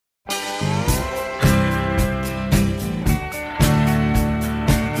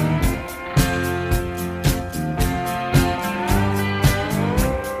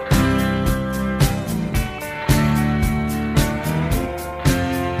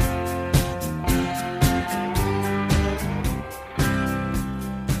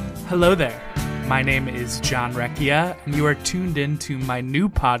Hello there. My name is John Recchia, and you are tuned in to my new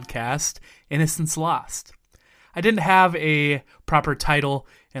podcast, Innocence Lost. I didn't have a proper title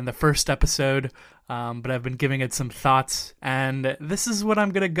in the first episode, but I've been giving it some thoughts, and this is what I'm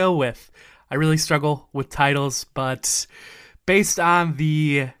going to go with. I really struggle with titles, but based on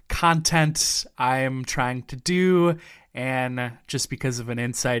the content I'm trying to do, and just because of an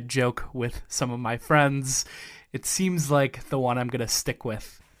inside joke with some of my friends, it seems like the one I'm going to stick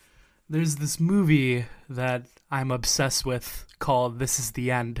with. There's this movie that I'm obsessed with called This Is the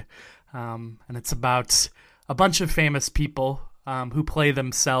End, and it's about a bunch of famous people who play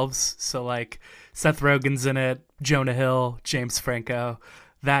themselves. So like Seth Rogen's in it, Jonah Hill, James Franco,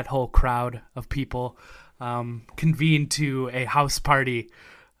 that whole crowd of people convene to a house party,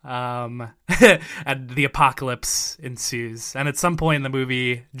 and the apocalypse ensues. And at some point in the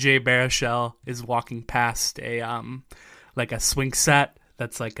movie, Jay Baruchel is walking past a swing set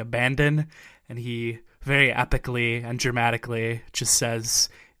that's like abandoned, and he very epically and dramatically just says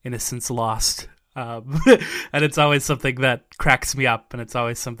 "Innocence Lost," and it's always something that cracks me up, and it's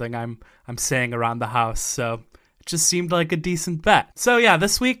always something I'm saying around the house. So it just seemed like a decent bet. So yeah,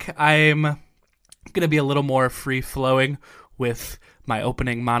 this week I'm gonna be a little more free flowing with my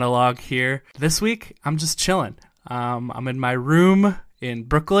opening monologue here. This week I'm just chilling. I'm in my room in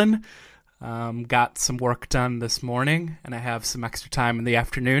Brooklyn. Got some work done this morning, and I have some extra time in the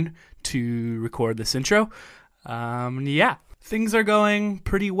afternoon to record this intro. Yeah, things are going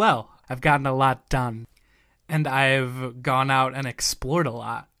pretty well. I've gotten a lot done, and I've gone out and explored a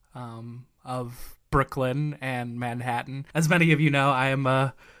lot of Brooklyn and Manhattan. As many of you know, I am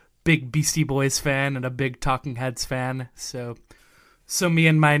a big Beastie Boys fan and a big Talking Heads fan. So me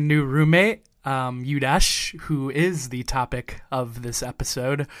and my new roommate, Yudesh, who is the topic of this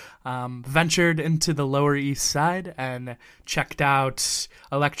episode, ventured into the Lower East Side and checked out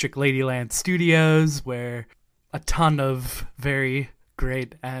Electric Ladyland Studios, where a ton of very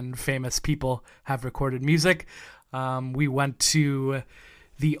great and famous people have recorded music. We went to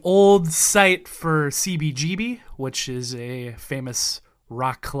the old site for CBGB, which is a famous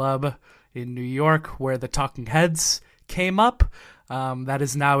rock club in New York where the Talking Heads came up. That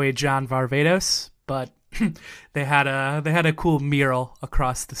is now a John Varvatos, but they had a cool mural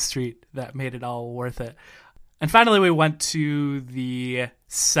across the street that made it all worth it. And finally, we went to the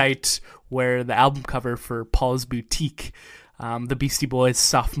site where the album cover for Paul's Boutique, the Beastie Boys'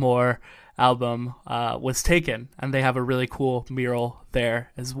 sophomore album, was taken, and they have a really cool mural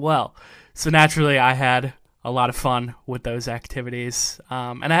there as well. So naturally, I had a lot of fun with those activities,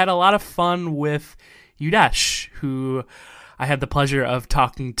 and I had a lot of fun with Yudesh, who I had the pleasure of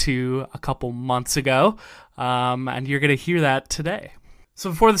talking to a couple months ago, and you're going to hear that today. So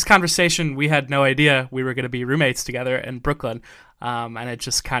before this conversation, we had no idea we were going to be roommates together in Brooklyn, and it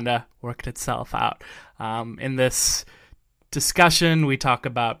just kind of worked itself out. In this discussion, we talk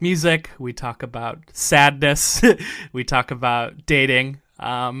about music, we talk about sadness, we talk about dating,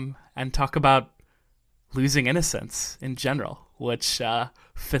 and talk about losing innocence in general, which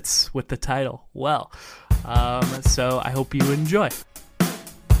fits with the title well. So I hope you enjoy.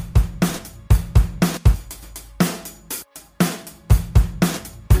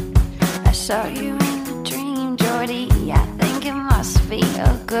 I saw you in a dream, Jordy. I think it must be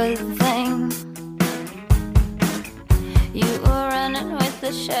a good thing. You were running with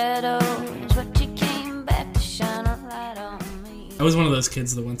the shadows, but you came back to shine a light on me. I was one of those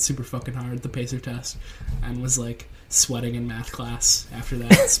kids that went super fucking hard at the Pacer test and was like sweating in math class after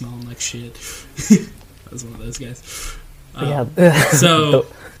that, smelling like shit. I was one of those guys. So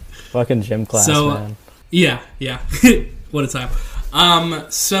fucking gym class, man. Yeah. What a time.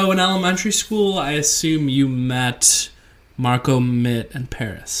 So in elementary school, I assume you met Marco, Mitt, and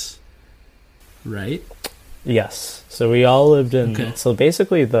Paris, right? Yes. So we all lived in. Okay. So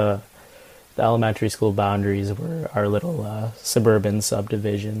basically, the elementary school boundaries were our little suburban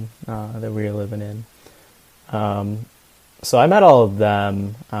subdivision that we were living in. So I met all of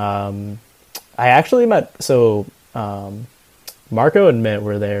them. I actually met, Marco and Mitt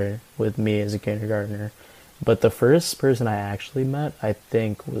were there with me as a kindergartner, but the first person I actually met, I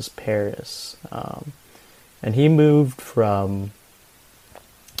think, was Paris. And he moved from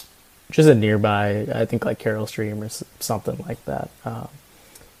just a nearby, I think like Carroll Stream or something like that,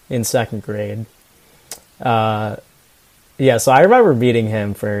 in second grade. Yeah, so I remember meeting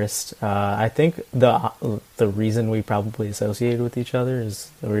him first. I think the reason we probably associated with each other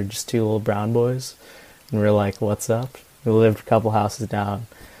is that we were just two little brown boys, and we were like, "What's up?" We lived a couple houses down.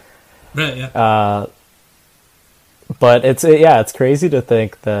 Right. Yeah. But it's crazy to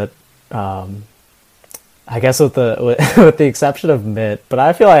think that I guess with the with the exception of Mitt, but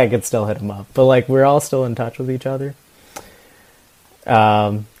I feel like I could still hit him up. But like we're all still in touch with each other.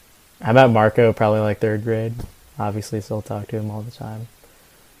 I met Marco probably like third grade. Obviously, still talk to him all the time.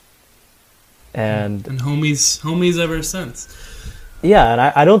 And homies ever since. Yeah, and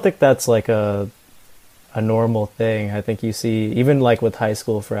I don't think that's like a normal thing. I think you see, even like with high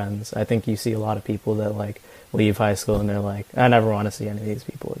school friends, I think you see a lot of people that like leave high school and they're like, I never want to see any of these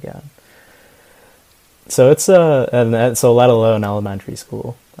people again. So it's so let alone elementary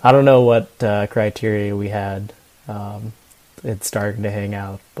school. I don't know what criteria we had. It's starting to hang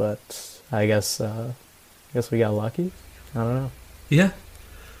out, but I guess we got lucky. I don't know. Yeah,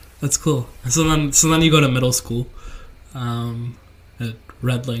 that's cool. So then you go to middle school, at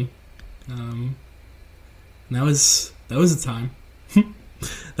Redling. That was a time.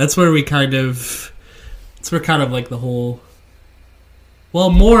 That's where kind of like the whole. Well,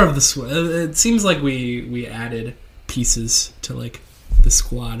 more of the it seems like we added pieces to like the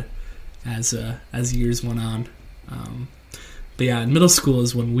squad as years went on. But yeah, in middle school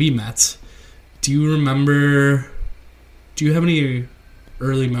is when we met. Do you have any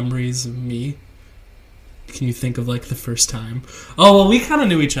early memories of me? Can you think of like the first time? Oh, well, we kind of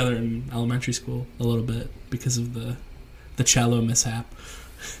knew each other in elementary school a little bit because of the cello mishap.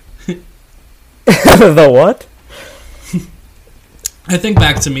 The what? I think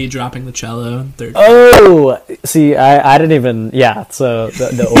back to me dropping the cello in third. Oh, see, I didn't even. Yeah, so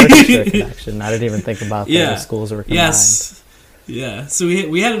the orchestra connection. I didn't even think about that. The schools were combined. Yes, yeah. So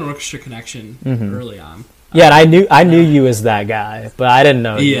we had an orchestra connection early on. Yeah, and I knew you as that guy, but I didn't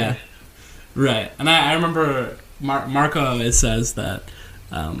know you. Yeah, right. And I remember Marco always says that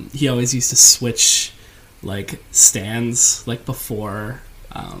he always used to switch like stands like before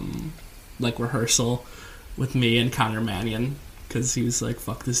like rehearsal with me and Connor Mannion. Because he was like,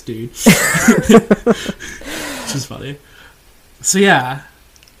 fuck this dude. Which is funny. So yeah.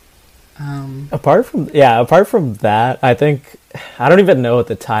 Apart from that, I think I don't even know what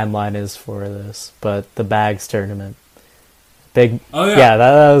the timeline is for this, but the Bags tournament. Big Oh yeah. Yeah,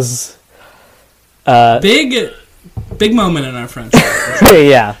 that was big moment in our friendship.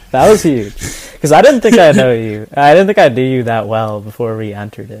 Yeah, that was huge. Because I didn't think I know you. I didn't think I knew you that well before we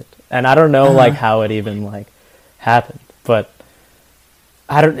entered it. And I don't know like how it even like happened. But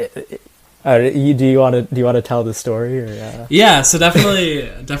I don't. Do you want to tell the story or? Yeah, so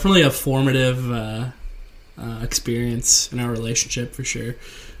definitely a formative experience in our relationship for sure.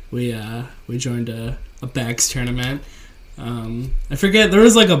 We joined a Bags tournament. I forget, there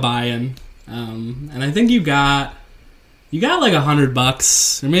was like a buy-in, and I think you got like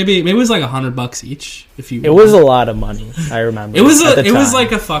 $100, or maybe it was like $100 each if you. It was a lot of money. I remember. It was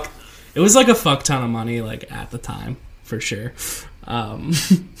like a fuck ton of money like at the time for sure.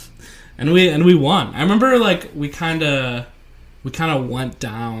 And we won. I remember like we kind of went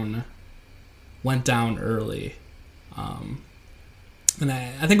down early, and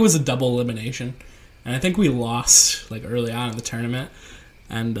I think it was a double elimination, and I think we lost like early on in the tournament,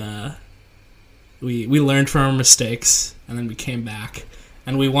 and we learned from our mistakes, and then we came back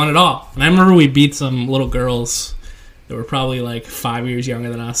and we won it all. And I remember we beat some little girls that were probably like 5 years younger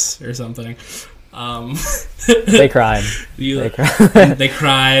than us or something. They cried. They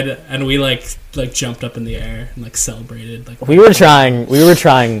cried, and we like jumped up in the air and like celebrated. Like we were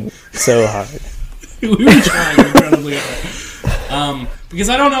trying so hard. We were trying incredibly hard. Because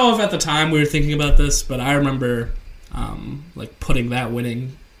I don't know if at the time we were thinking about this, but I remember like putting that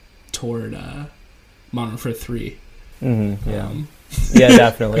winning toward Modern Warfare 3. Mm-hmm, yeah. Yeah,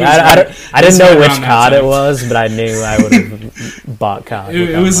 definitely. I didn't know which COD it was, but I knew I would have bought COD.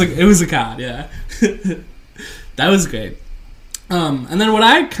 It was a COD, yeah. That was great. And then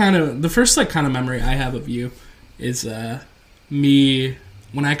the first like kind of memory I have of you is me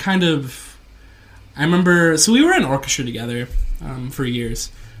when I remember. So we were in orchestra together for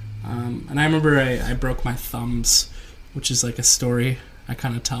years, and I remember I broke my thumbs, which is like a story I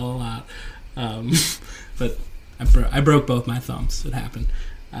kind of tell a lot, but. I broke both my thumbs. It happened.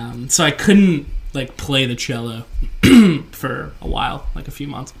 So I couldn't like play the cello for a while, like a few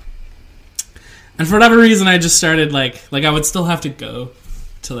months. And for whatever reason, I just started like I would still have to go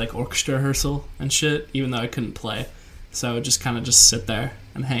to like orchestra rehearsal and shit, even though I couldn't play. So I would just kind of just sit there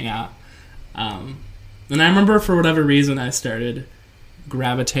and hang out. And I remember for whatever reason, I started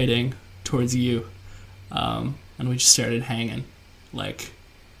gravitating towards you, and we just started hanging, like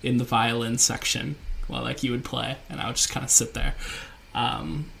in the violin section. While like you would play, and I would just kind of sit there,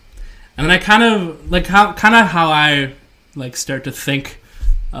 and then I kind of how I like start to think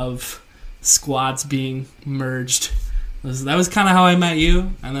of squads being merged. That was kind of how I met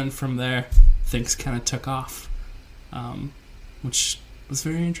you, and then from there things kind of took off, which was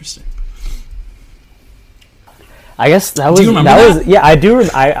very interesting. I guess that was Do you remember that? yeah, I do.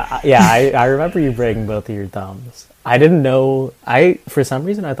 I remember you breaking both of your thumbs. I didn't know. For some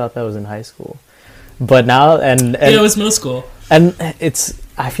reason I thought that was in high school, but now and Yeah, it was middle school. and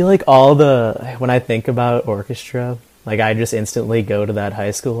I feel like when I think about orchestra, like I just instantly go to that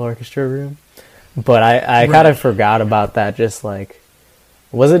high school orchestra room. But I kind of forgot about that. Just like,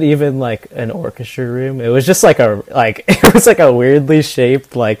 was it even like an orchestra room? It was just like it was like a weirdly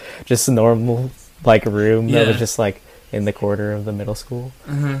shaped, like just normal like room that was just like in the corner of the middle school.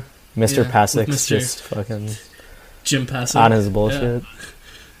 Uh-huh. Mr. Yeah, Passick's with Mr. just fucking Jim Passick on his bullshit.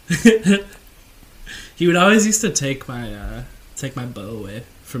 Yeah. He would always used to take my bow away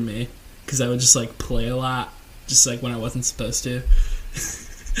from me because I would just like play a lot, just like when I wasn't supposed to.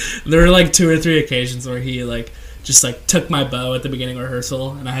 There were like 2 or 3 occasions where he like just like took my bow at the beginning of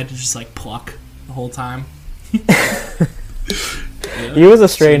rehearsal, and I had to just like pluck the whole time. Yeah. He was a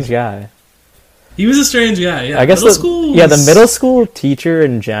strange guy. He was a strange guy. Yeah, I guess the middle school teacher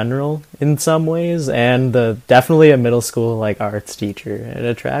in general, in some ways, and definitely a middle school like arts teacher. It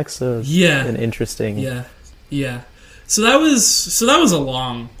attracts an interesting. Yeah. So that was a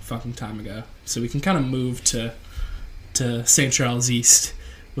long fucking time ago. So we can kind of move to St. Charles East,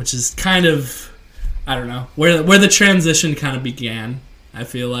 which is kind of, I don't know, where the transition kind of began. I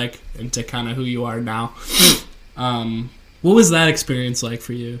feel like into kind of who you are now. What was that experience like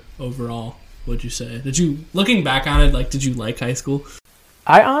for you overall? What'd you say? Looking back on it, like, did you like high school?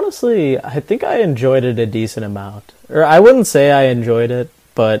 I think I enjoyed it a decent amount. Or I wouldn't say I enjoyed it,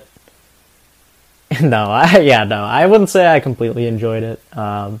 but I wouldn't say I completely enjoyed it.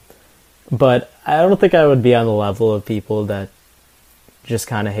 But I don't think I would be on the level of people that just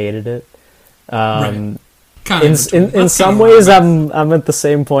kind of hated it. Right. In some ways, I'm at the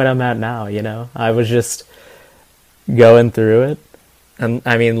same point I'm at now. You know, I was just going through it. And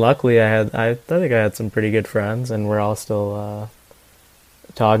I mean, luckily, I think I had some pretty good friends, and we're all still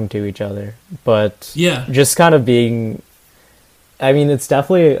talking to each other. But yeah, just kind of being, I mean, it's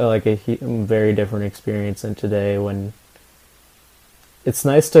definitely like a very different experience than today. When it's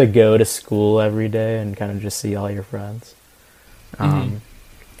nice to go to school every day and kind of just see all your friends.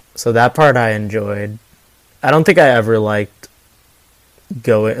 So that part I enjoyed. I don't think I ever liked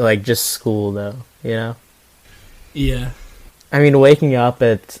going like just school though. You know? Yeah. I mean, waking up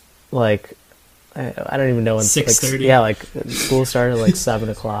at, like, I don't even know when... 6:30. Like, yeah, like, school started at, like, 7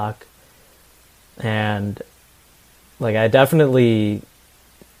 o'clock. And, like, it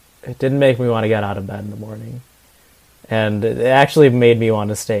didn't make me want to get out of bed in the morning. And it actually made me want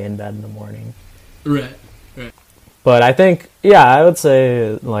to stay in bed in the morning. Right. But I think, yeah, I would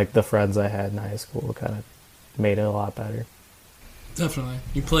say, like, the friends I had in high school kind of made it a lot better. Definitely.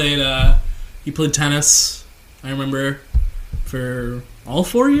 You played tennis, I remember... for all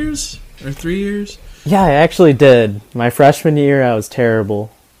 4 years or 3 years? Yeah, I actually did. My freshman year, I was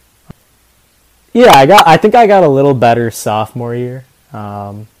terrible. Yeah, I think I got a little better sophomore year.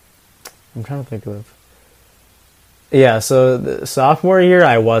 I'm trying to think of. Yeah, so the sophomore year,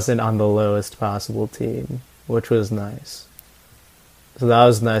 I wasn't on the lowest possible team, which was nice. So that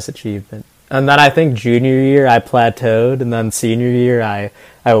was a nice achievement. And then I think junior year, I plateaued, and then senior year, I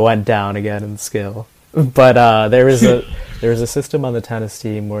went down again in skill. But there was a system on the tennis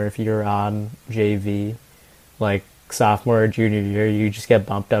team where if you're on JV, like sophomore or junior year, you just get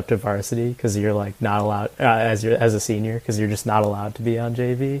bumped up to varsity because you're like not allowed as a senior because you're just not allowed to be on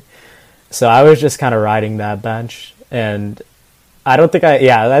JV. So I was just kind of riding that bench, and I think I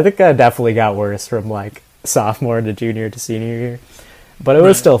definitely got worse from like sophomore to junior to senior year, but it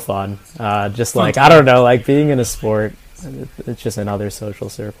was still fun. Just like I don't know, like being in a sport. It's just another social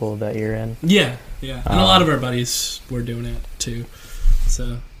circle that you're in. Yeah. And a lot of our buddies were doing it too,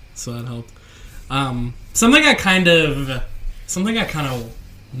 so that helped. Something I kind of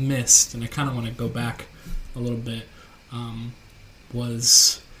missed, and I kind of want to go back a little bit,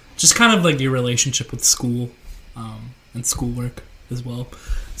 was just kind of like your relationship with school and schoolwork as well.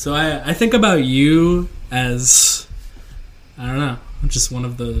 So I think about you as, I don't know, just one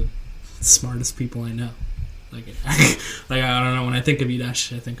of the smartest people I know. Like I don't know, when I think of you,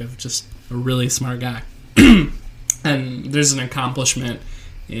 Dash, I think of just a really smart guy. And there's an accomplishment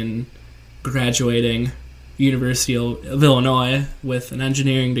in graduating University of Illinois with an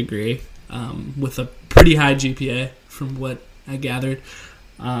engineering degree, with a pretty high GPA from what I gathered.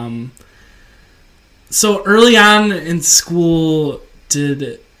 So early on in school,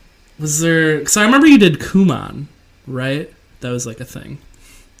 because I remember you did Kumon, right? That was like a thing.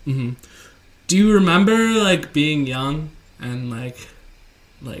 Do you remember like being young and like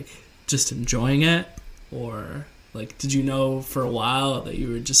just enjoying it, or like did you know for a while that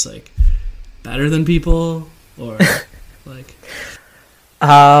you were just like better than people, or like?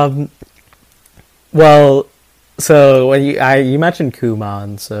 Well, so when you mentioned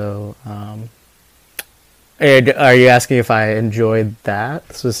Kumon, so are you asking if I enjoyed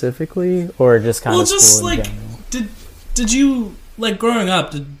that specifically, or just kind of school in general? Did you like growing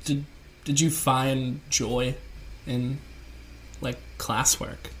up? Did you find joy in like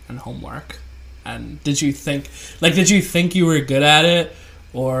classwork and homework? And did you think you were good at it,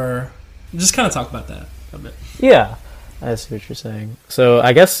 or just kind of talk about that a bit? Yeah, I see what you're saying. So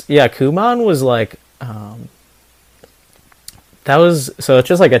I guess Kumon was like so it's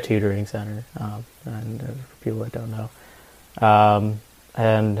just like a tutoring center, and for people that don't know,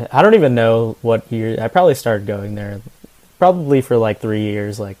 and I don't even know what year. I probably started going there probably for like 3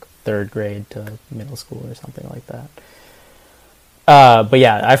 years, like 3rd grade to middle school or something like that. But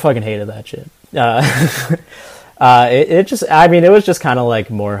yeah, I fucking hated that shit. It was just kind of like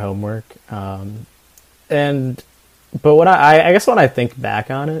more homework. But when I guess when I think back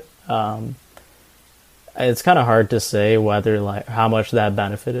on it, it's kind of hard to say whether like how much that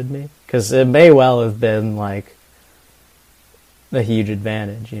benefited me, because it may well have been like a huge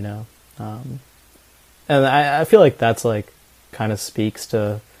advantage, you know. And I feel like that's like kind of speaks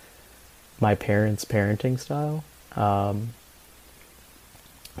to my parents' parenting style.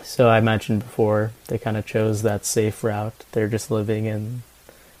 So I mentioned before, they kind of chose that safe route. They're just living in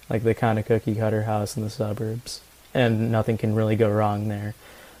like the kind of cookie cutter house in the suburbs, and nothing can really go wrong there.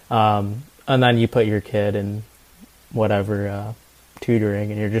 And then you put your kid in whatever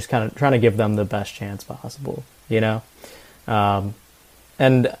tutoring, and you're just kind of trying to give them the best chance possible, you know? And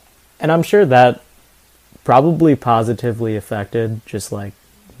I'm sure that probably positively affected just like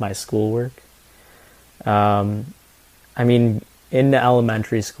my schoolwork. I mean, in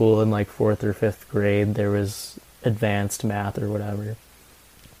elementary school in like 4th or 5th grade, there was advanced math or whatever.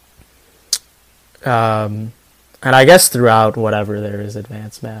 And I guess throughout whatever there is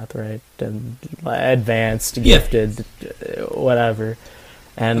advanced math, right? And advanced, gifted, whatever.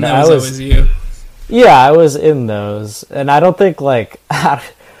 And that was always you. Yeah, I was in those. And I don't think like,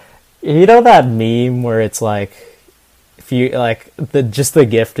 you know that meme where it's like, if you like the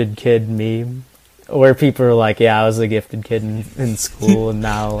gifted kid meme, where people are like, yeah, I was a gifted kid in school, and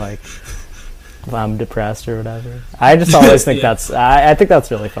now like I'm depressed or whatever. I just always think I think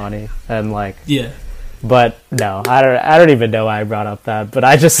that's really funny, and like But no, I don't even know why I brought up that. But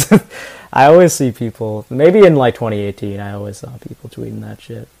I just I always see people, maybe in like 2018, I always saw people tweeting that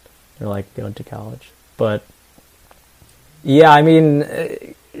shit, or like going to college. But yeah, I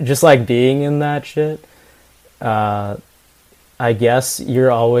mean, just like being in that shit. I guess you're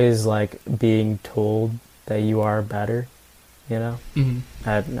always like being told that you are better, you know,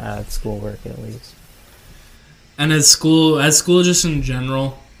 at schoolwork at least. And at school just in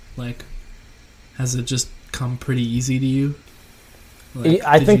general, like, has it just come pretty easy to you? Like,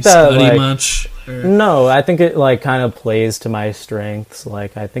 I think that study much? Or? No, I think it like kind of plays to my strengths.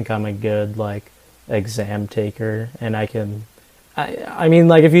 Like, I think I'm a good like exam taker, and I can. I mean,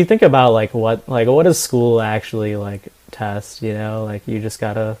 like, if you think about like what does school actually like test, you know, like you just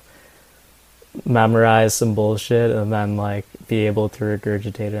gotta memorize some bullshit and then like be able to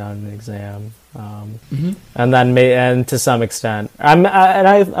regurgitate it on an exam, and then and to some extent I'm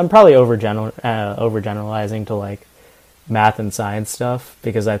probably overgeneralizing to like math and science stuff,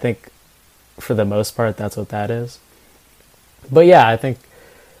 because I think for the most part that's what that is. But yeah, I think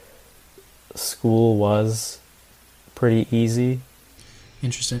school was pretty easy.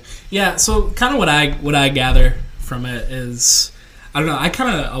 Interesting. Yeah, so kind of what I gather from it is, I don't know, I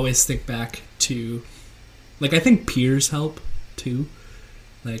kind of always think back to, like, I think peers help too.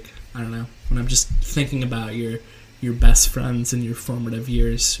 Like, I don't know, when I'm just thinking about your best friends in your formative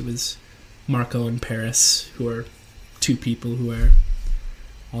years, it was Marco and Paris, who are two people who are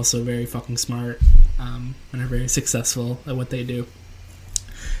also very fucking smart, and are very successful at what they do.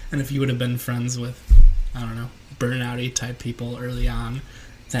 And if you would have been friends with, I don't know, burnout-y type people early on,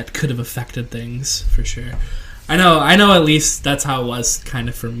 that could have affected things for sure. I know at least that's how it was kind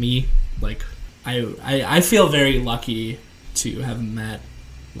of for me. Like, I feel very lucky to have met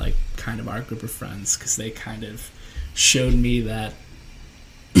like kind of our group of friends, because they kind of showed me that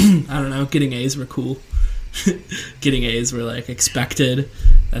I don't know, getting A's were cool. Getting A's were like expected.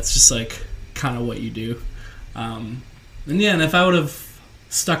 That's just like kind of what you do. And yeah, and if I would have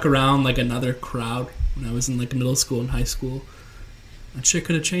stuck around like another crowd when I was in like middle school and high school, that shit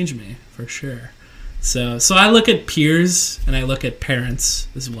could have changed me for sure. So I look at peers and I look at parents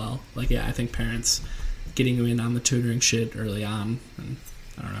as well. Like, yeah, I think parents getting you in on the tutoring shit early on, and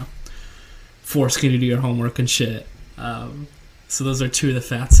I don't know, forcing you to do your homework and shit. So those are two of the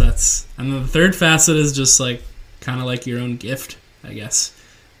facets. And then the third facet is just like kind of like your own gift, I guess.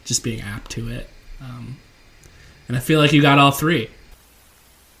 Just being apt to it. And I feel like you got all three.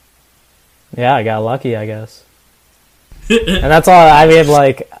 Yeah, I got lucky, I guess. And that's all. I mean,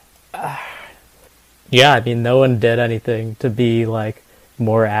 like, yeah, I mean, no one did anything to be like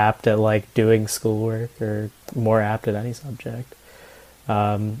more apt at like doing schoolwork or more apt at any subject.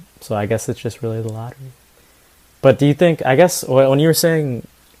 So I guess it's just really the lottery. But do you think, I guess, when you were saying,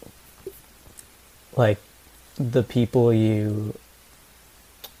 like, the people you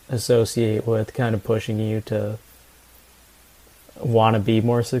associate with kind of pushing you to want to be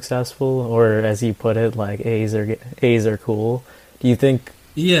more successful, or as you put it, like, A's are cool, do you think...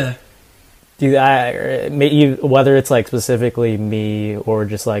 Yeah. Whether it's, like, specifically me or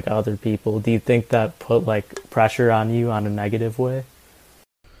just, like, other people, do you think that put, like, pressure on you on a negative way?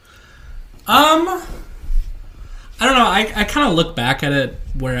 I don't know. I kind of look back at it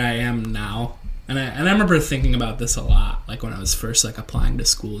where I am now, and I remember thinking about this a lot, like when I was first like applying to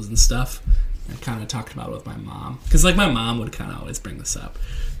schools and stuff. I kind of talked about it with my mom, because like my mom would kind of always bring this up.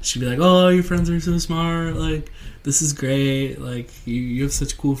 She'd be like, "Oh, your friends are so smart. Like, this is great. Like, you have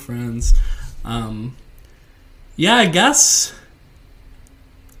such cool friends." Yeah, I guess.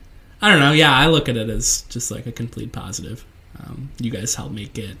 I don't know. Yeah, I look at it as just like a complete positive. You guys helped me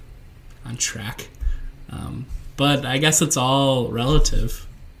get on track. But I guess it's all relative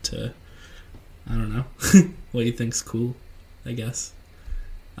to, I don't know, what you think's cool, I guess.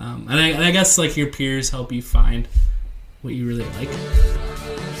 And I guess like your peers help you find what you really like.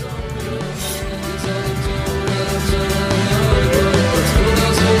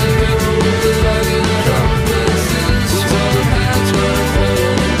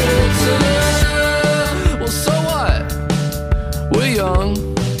 Well, so what? We're young.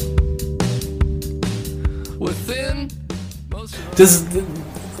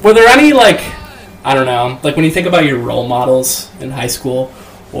 Were there any, like, I don't know, like when you think about your role models in high school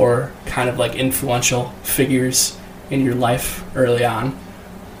or kind of like influential figures in your life early on,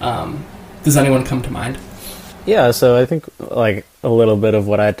 does anyone come to mind? Yeah, so I think like a little bit of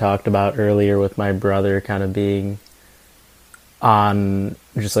what I talked about earlier with my brother kind of being on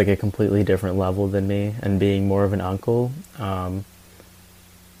just like a completely different level than me and being more of an uncle. I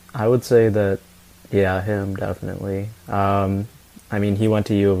would say that, yeah, him definitely. I mean, he went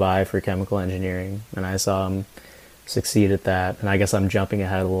to U of I for chemical engineering, and I saw him succeed at that. And I guess I'm jumping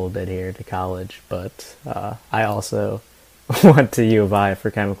ahead a little bit here to college, but I also went to U of I for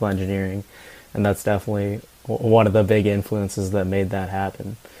chemical engineering, and that's definitely one of the big influences that made that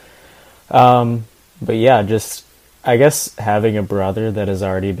happen. But yeah, just, I guess having a brother that has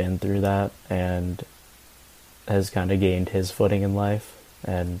already been through that and has kind of gained his footing in life,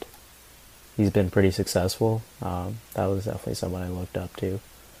 and he's been pretty successful. That was definitely someone I looked up to.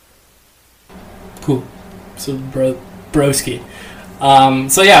 Cool. So broski.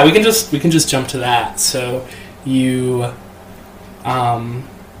 So yeah, we can just jump to that. So you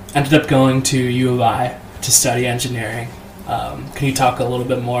ended up going to U of I to study engineering. Can you talk a little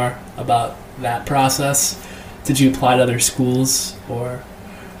bit more about that process? Did you apply to other schools, or?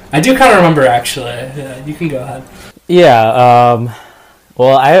 I do kind of remember actually. Yeah, you can go ahead. Yeah.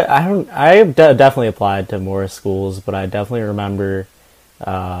 Well, I definitely applied to more schools, but I definitely remember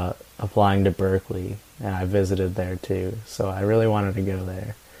applying to Berkeley, and I visited there too. So I really wanted to go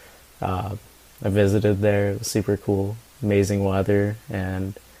there. I visited there. It was super cool, amazing weather,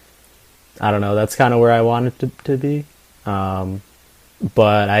 and I don't know. That's kind of where I wanted to be, but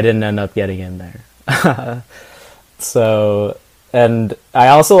I didn't end up getting in there. So. And I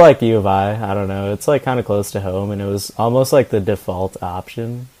also like U of I. I don't know. It's like kind of close to home, and it was almost like the default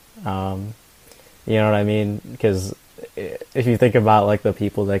option. You know what I mean? Because if you think about like the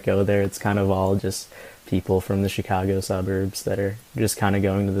people that go there, it's kind of all just people from the Chicago suburbs that are just kind of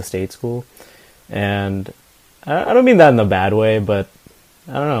going to the state school. And I don't mean that in a bad way, but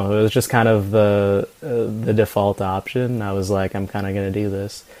I don't know. It was just kind of the default option. I was like, I'm kind of going to do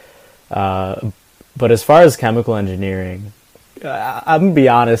this. But as far as chemical engineering, I'm gonna be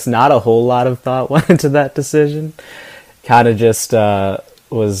honest, not a whole lot of thought went into that decision. Kind of just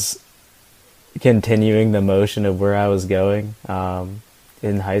was continuing the motion of where I was going.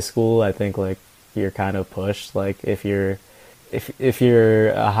 In high school, I think like you're kind of pushed. Like if you're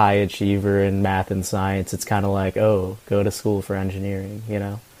a high achiever in math and science, it's kind of like, oh, go to school for engineering. You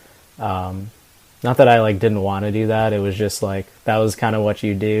know, not that I like didn't want to do that. It was just like that was kind of what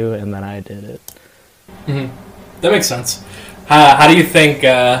you do, and then I did it. Mm-hmm. That makes sense. How do you think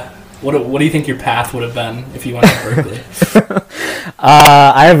What do you think your path would have been if you went to Berkeley?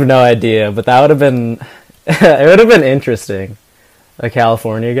 I have no idea, but that would have been it would have been interesting. A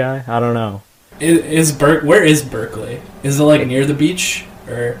California guy? I don't know. Where is Berkeley? Is it like near the beach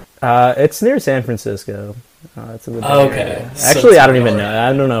or? It's near San Francisco. It's in the Bay Okay. Area. So Actually, it's I don't even north. know.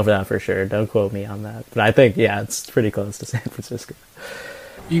 I don't know for that for sure. Don't quote me on that. But I think, yeah, it's pretty close to San Francisco.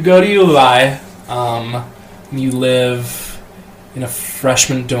 You go to U of I, and you live in a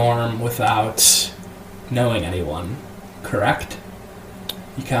freshman dorm without knowing anyone, correct?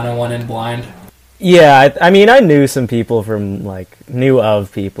 You kind of went in blind. Yeah, I mean, I knew some people knew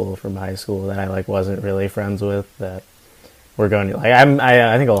of people from high school that I, wasn't really friends with that were going to,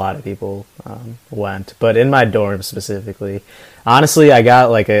 I think a lot of people went. But in my dorm specifically, honestly, I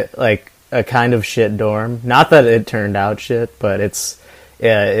got, a kind of shit dorm. Not that it turned out shit, but it's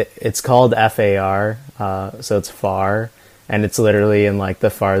called FAR, so it's FAR, and it's literally in, the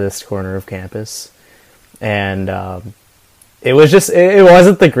farthest corner of campus. And, it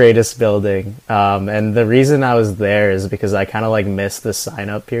wasn't the greatest building. And the reason I was there is because I kind of missed the sign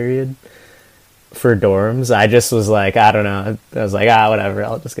up period for dorms. I just was I don't know. I was whatever,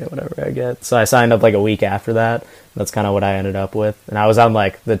 I'll just get whatever I get. So I signed up a week after that. That's kind of what I ended up with. And I was on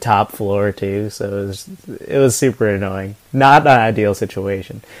the top floor too. So it was super annoying. Not an ideal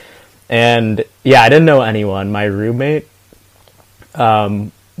situation. And yeah, I didn't know anyone. My roommate,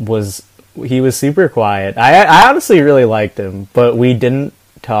 he was super quiet. I honestly really liked him, but we didn't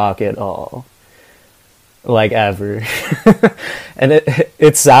talk at all. Ever. And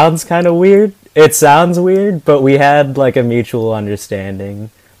it sounds kind of weird. It sounds weird, but we had a mutual understanding.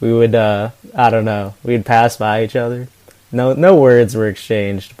 We would I don't know, we'd pass by each other. No words were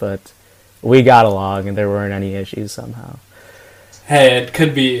exchanged, but we got along and there weren't any issues somehow. Hey, it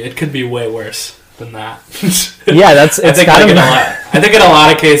could be way worse than that. Yeah, it's I think kind of I think in a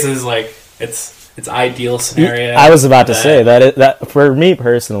lot of cases it's ideal scenario. I was about to say that for me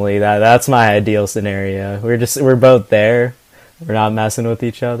personally, that's my ideal scenario. We're both there. We're not messing with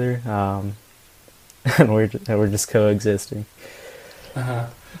each other, and we're just coexisting. Uh-huh.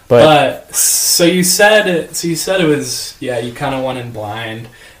 But so you said it was, yeah, you kind of went in blind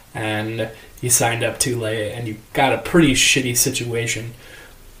and you signed up too late and you got a pretty shitty situation.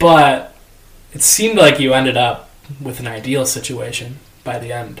 But it seemed like you ended up with an ideal situation by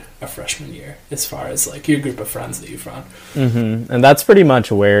the end of freshman year, as far as your group of friends that you found. mm-hmm. And that's pretty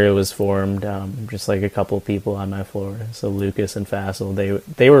much where it was formed. Just a couple people on my floor. So Lucas and Fassel,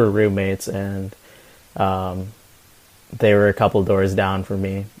 they were roommates, and they were a couple doors down from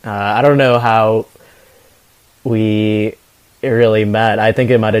me. I don't know how we really met. I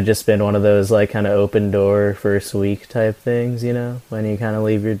think it might have just been one of those kind of open door first week type things, when you kind of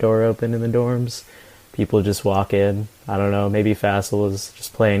leave your door open in the dorms. People just walk in. I don't know, maybe Fassel was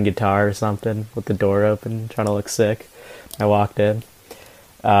just playing guitar or something with the door open, trying to look sick. I walked in.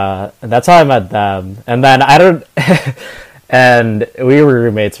 And that's how I met them. And then and we were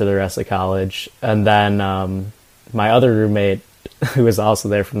roommates for the rest of college. And then my other roommate, who was also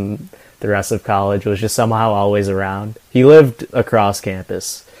there from the rest of college, was just somehow always around. He lived across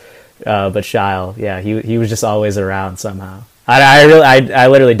campus, but Shile, yeah, he was just always around somehow. I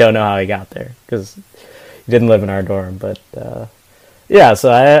literally don't know how he got there, because he didn't live in our dorm. But yeah,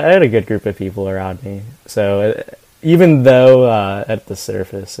 so I had a good group of people around me. So even though at the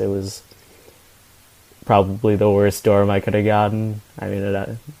surface it was probably the worst dorm I could have gotten, I mean,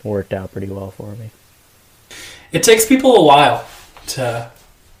 it worked out pretty well for me. It takes people a while to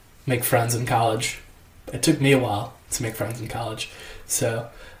make friends in college. It took me a while to make friends in college. So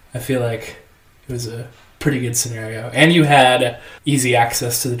I feel like it was a pretty good scenario. And you had easy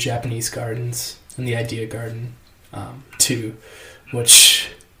access to the Japanese gardens and the Idea Garden, too, which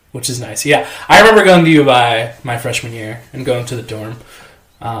is nice. Yeah, I remember going to U by my freshman year and going to the dorm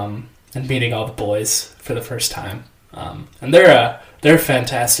and meeting all the boys for the first time. And they're a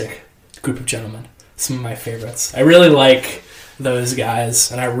fantastic group of gentlemen. Some of my favorites. I really like those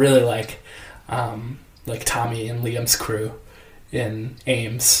guys, and I really like Tommy and Liam's crew in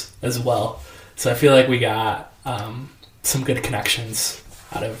Ames as well. So I feel like we got some good connections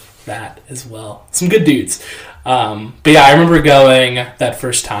out of that as well. Some good dudes. But yeah, I remember going that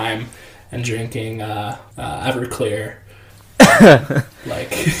first time and drinking Everclear.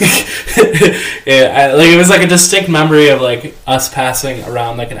 It was a distinct memory of us passing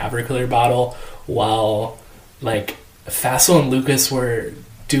around an Everclear bottle while Fassel and Lucas were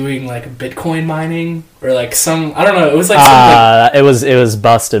doing Bitcoin mining or some, I don't know, it was something. It was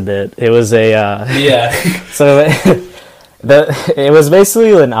bust a bit. It was a yeah. So It was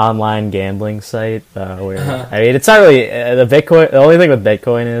basically an online gambling site where Uh-huh. I mean it's not really the Bitcoin. The only thing with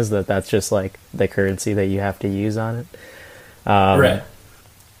Bitcoin is that that's just like the currency that you have to use on it. Right.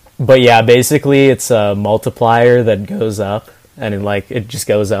 But yeah, basically it's a multiplier that goes up, and it just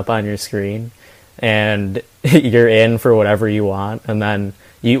goes up on your screen, and you're in for whatever you want, and then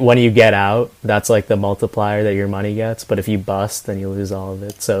when you get out, that's like the multiplier that your money gets. But if you bust, then you lose all of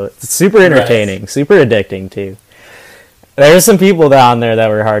it. So it's super entertaining, super addicting too. There's some people down there that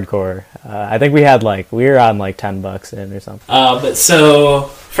were hardcore. I think we were on like $10 in or something. But so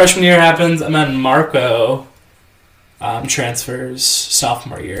freshman year happens, and then Marco transfers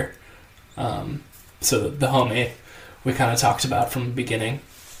sophomore year. So the homie we kind of talked about from the beginning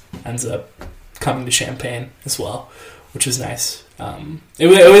ends up coming to Champaign as well, which is nice.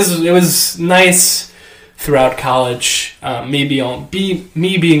 It was nice throughout college. Me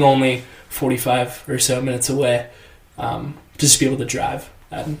being only 45 or so minutes away. Just be able to drive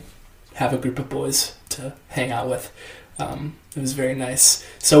and have a group of boys to hang out with. It was very nice.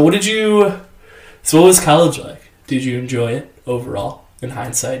 So what was college like? Did you enjoy it overall in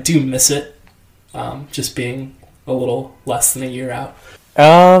hindsight? Do you miss it? Just being a little less than a year out?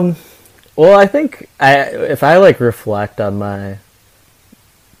 Well, I think if I reflect on my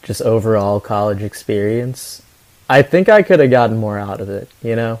just overall college experience, I think I could have gotten more out of it,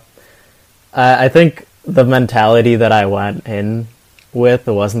 you know? I think the mentality that I went in with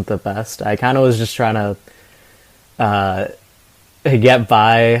wasn't the best. I kind of was just trying to get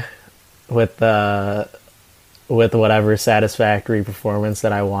by with whatever satisfactory performance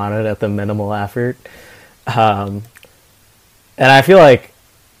that I wanted at the minimal effort. And I feel like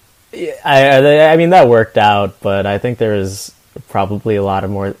I mean that worked out, but I think there was probably a lot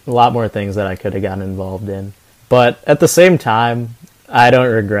more things that I could have gotten involved in. But at the same time, I don't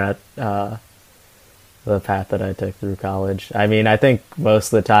regret the path that I took through college. I mean, I think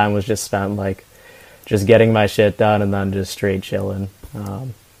most of the time was just spent just getting my shit done and then just straight chilling.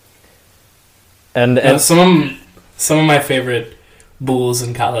 And some of my favorite bulls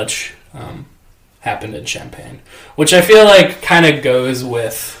in college happened in Champaign, which I feel like kind of goes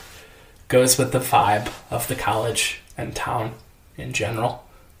with the vibe of the college and town in general.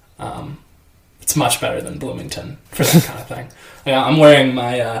 It's much better than Bloomington for that kind of thing. I'm wearing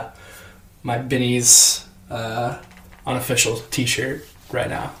my my Binny's unofficial T-shirt right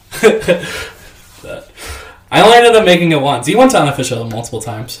now. But I only ended up making it once. You went to unofficial multiple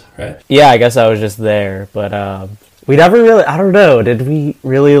times, right? Yeah, I guess I was just there, but we never really, I don't know, did we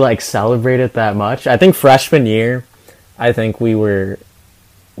really celebrate it that much? I think freshman year, I think we were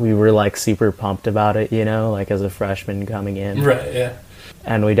super pumped about it, you know, as a freshman coming in. Right, yeah.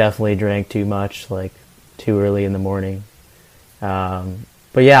 And we definitely drank too much, too early in the morning.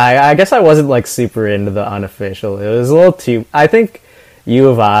 But yeah, I guess I wasn't super into the unofficial. It was a little too, I think U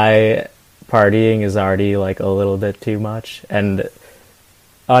of I partying is already a little bit too much, and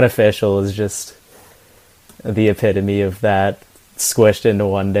unofficial is just the epitome of that squished into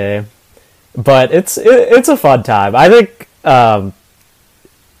one day. But it's a fun time. I think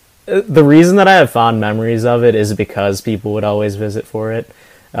the reason that I have fond memories of it is because people would always visit for it.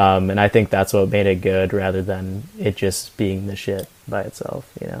 And I think that's what made it good, rather than it just being the shit by itself,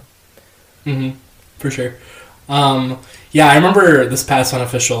 you know? Mm-hmm. For sure. Yeah, I remember this past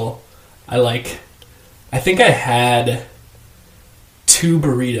unofficial, I think I had 2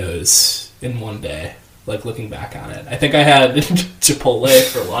 burritos in one day, looking back on it. I think I had Chipotle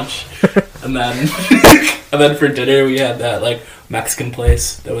for lunch, and then for dinner we had that, Mexican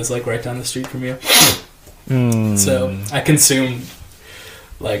place that was, right down the street from you. So I consumed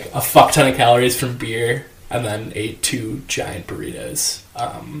a fuck ton of calories from beer, and then ate 2 giant burritos.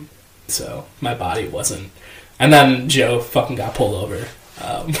 So my body wasn't. And then Joe fucking got pulled over.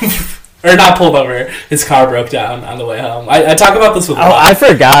 Or not pulled over. His car broke down on the way home. I talk about this with. Oh, I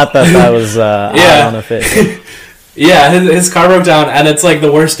forgot that was yeah. on a fit. Yeah, his car broke down, and it's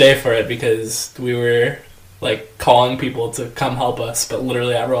the worst day for it because we were calling people to come help us, but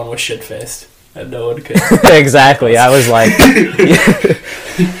literally everyone was shit faced. And no one could. Exactly. I was like,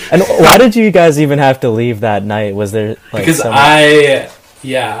 and why did you guys even have to leave that night? Was there because I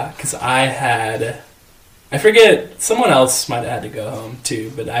forget, someone else might have had to go home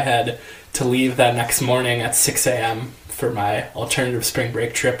too, but I had to leave that next morning at 6 a.m. for my alternative spring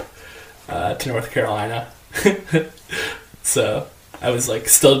break trip to North Carolina. So I was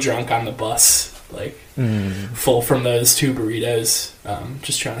still drunk on the bus, full from those 2 burritos,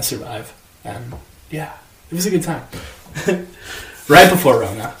 just trying to survive. And yeah, it was a good time. Right before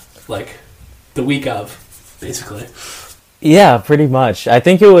Rona, the week of, basically. Yeah, pretty much. I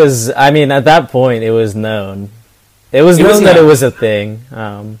think it was, at that point it was known It was It was known that it known. was a thing.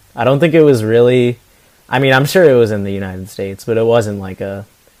 I don't think it was really. I mean, I'm sure it was in the United States, but it wasn't like a.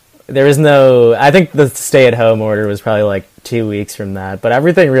 There was no. I think the stay-at-home order was probably like 2 weeks from that, but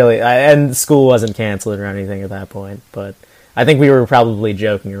everything really. And school wasn't canceled or anything at that point. But I think we were probably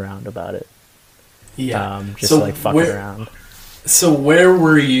joking around about it. Yeah. Just like fucking around. So where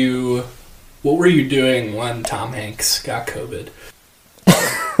were you? What were you doing when Tom Hanks got COVID?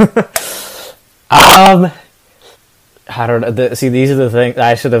 I don't know. See, these are the things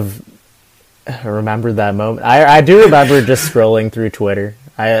I should have remembered that moment. I do remember just scrolling through Twitter.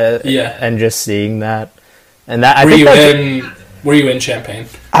 And just seeing that, and that. Were you in Champaign?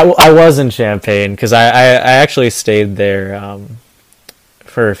 I was in Champaign because I actually stayed there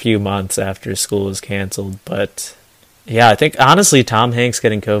for a few months after school was canceled. But yeah, I think honestly, Tom Hanks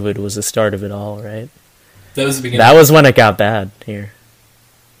getting COVID was the start of it all, right? That was the beginning. That was when it got bad here.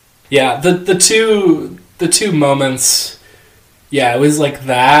 Yeah, the two moments. Yeah, it was like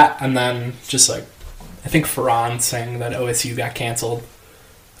that, and then just like I think Ferran saying that OSU got canceled.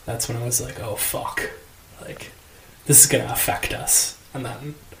 That's when I was like, oh fuck, like this is gonna affect us. And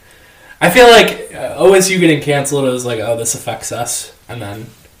then I feel like OSU getting canceled, it was like, oh, this affects us. And then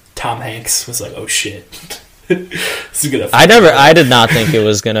Tom Hanks was like, oh shit, this is gonna affect us. I did not think it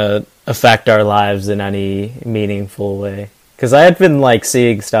was gonna affect our lives in any meaningful way, because I had been like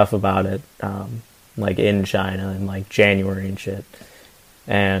seeing stuff about it, like in China in like January and shit,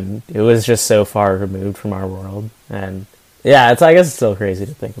 and it was just so far removed from our world. And yeah, I guess it's still crazy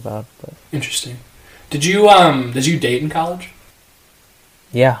to think about. But Interesting. Did you date in college?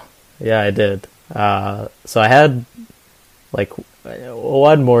 yeah, I did. So I had like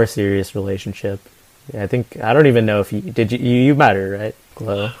one more serious relationship. I think I don't even know if you met her, right,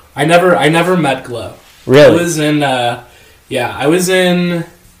 Glow? I never met Glow. Really? I was in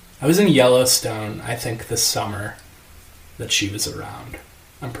I was in Yellowstone, I think this summer that she was around.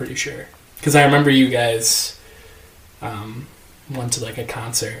 I'm pretty sure. Cuz I remember you guys went to like a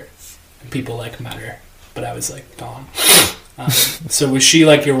concert and people like met her, but I was like gone. So was she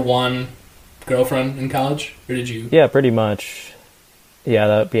like your one girlfriend in college, or did you? Yeah, pretty much.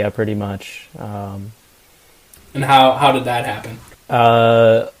 Yeah, pretty much. And how did that happen?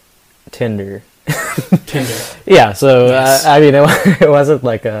 Tinder. Tinder. Yeah, so Nice. I mean, it wasn't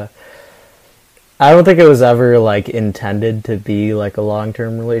like a. I don't think it was ever like intended to be like a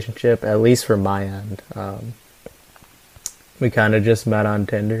long-term relationship, at least from my end. We kind of just met on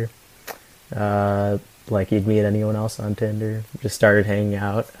Tinder. Like you'd meet anyone else on Tinder. Just started hanging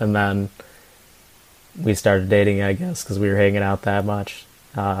out, and then we started dating, I guess, because we were hanging out that much.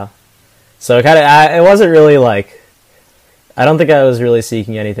 So it wasn't really like, I don't think I was really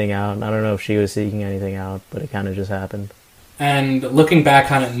seeking anything out. I don't know if she was seeking anything out, but it kind of just happened. And looking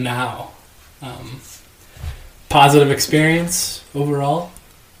back on it now, positive experience overall?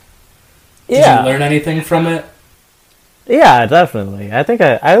 Did you learn anything from it? Yeah, definitely. I think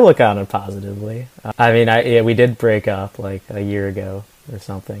I look on it positively. I mean, we did break up like a year ago or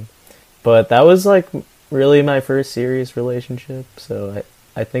something, but that was like really my first serious relationship. So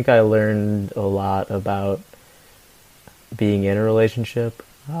I think I learned a lot about being in a relationship.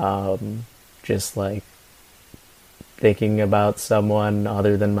 Just like thinking about someone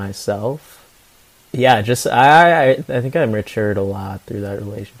other than myself. Yeah, just I think I matured a lot through that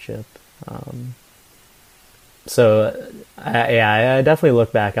relationship. So I definitely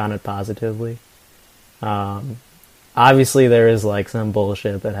look back on it positively. Obviously there is like some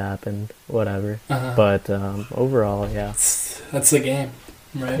bullshit that happened, whatever. Uh-huh. But overall, yeah. That's the game,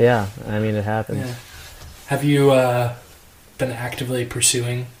 right? Yeah, I mean it happens. Yeah. Have you been actively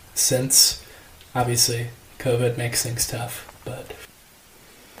pursuing since? Obviously, COVID makes things tough, but...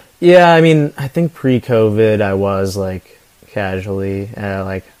 Yeah, I mean, I think pre-COVID I was like casually,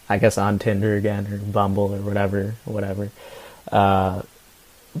 like I guess on Tinder again or Bumble or whatever.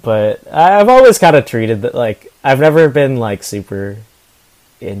 But I've always kind of treated that like I've never been like super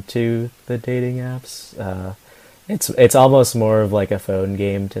into the dating apps. It's almost more of like a phone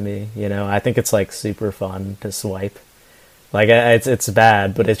game to me, you know. I think it's like super fun to swipe. Like it's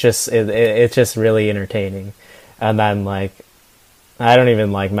bad, but it's just really entertaining. And then like I don't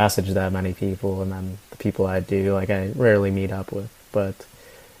even like message that many people, and then the people I do, like I rarely meet up with. But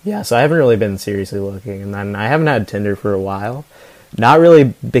yeah, so I haven't really been seriously looking, and then I haven't had Tinder for a while. Not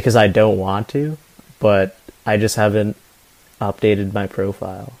really because I don't want to, but I just haven't updated my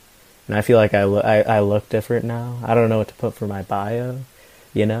profile, and I feel like I look different now. I don't know what to put for my bio,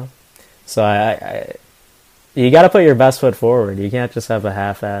 you know. So I you got to put your best foot forward. You can't just have a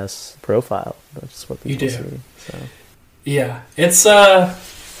half-ass profile. That's just what people see. So. Yeah, it's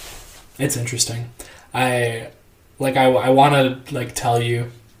interesting. like I want to like tell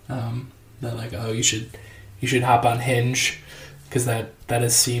you that like, oh, you should hop on Hinge, because that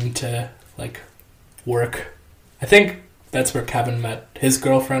has seemed to like work. I think that's where Kevin met his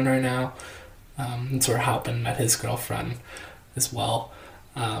girlfriend right now. That's where Halpin met his girlfriend as well.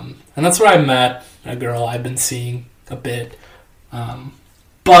 And that's where I met a girl I've been seeing a bit.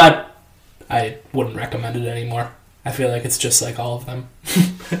 But I wouldn't recommend it anymore. I feel like it's just like all of them.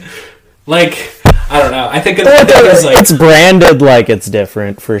 Like, I don't know. I think it's like, it's branded like it's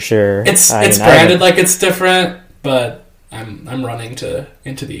different for sure. It's branded like it's different, but I'm running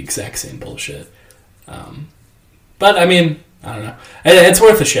into the exact same bullshit. But I mean, I don't know. It's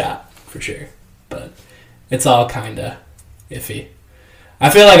worth a shot for sure, but it's all kind of iffy. I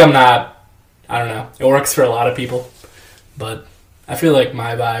feel like I'm not. I don't know. It works for a lot of people, but I feel like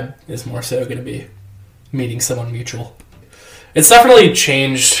my vibe is more so going to be meeting someone mutual. It's definitely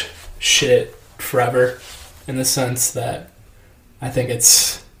changed shit forever, in the sense that I think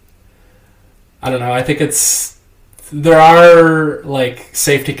it's, I don't know, I think it's, there are like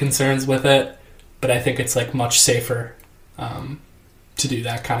safety concerns with it, but I think it's like much safer to do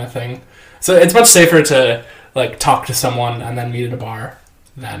that kind of thing. So it's much safer to like talk to someone and then meet at a bar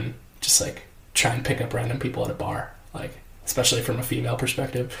than just like try and pick up random people at a bar, like especially from a female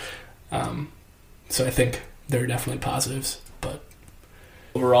perspective. So I think there are definitely positives, but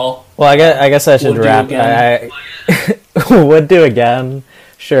overall, well, I guess I should wrap. I would do again,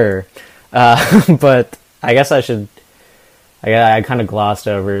 sure, but I guess I should. I kind of glossed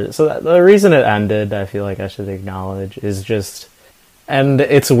over it. So the reason it ended, I feel like I should acknowledge, is just, and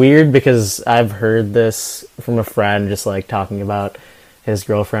it's weird because I've heard this from a friend, just like talking about his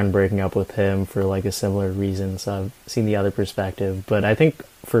girlfriend breaking up with him for like a similar reason. So I've seen the other perspective, but I think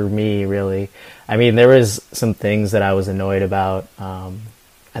for me, really, I mean, there was some things that I was annoyed about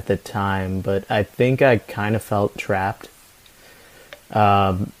at the time, but I think I kind of felt trapped,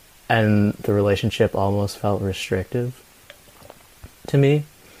 and the relationship almost felt restrictive to me.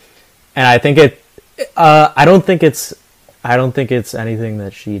 And I think I don't think it's anything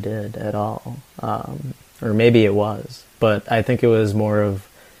that she did at all, or maybe it was, but I think it was more of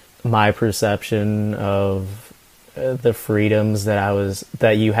my perception of the freedoms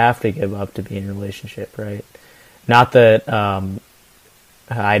that you have to give up to be in a relationship, right? Not that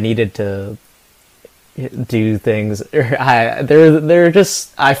I needed to do things.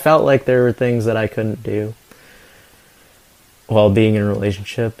 I felt like there were things that I couldn't do while being in a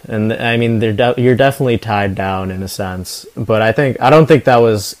relationship, and I mean, you're definitely tied down in a sense. But I don't think that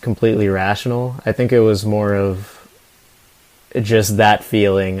was completely rational. I think it was more of just that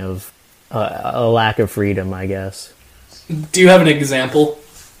feeling of a lack of freedom, I guess. Do you have an example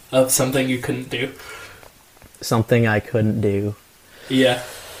of something you couldn't do? Something I couldn't do. Yeah.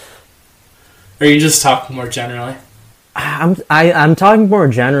 Or are you just talking more generally? I'm talking more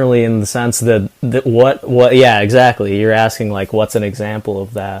generally in the sense that what yeah, exactly. You're asking like what's an example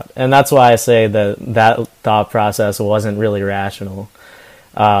of that, and that's why I say that thought process wasn't really rational.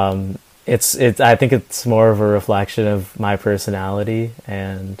 It's I think it's more of a reflection of my personality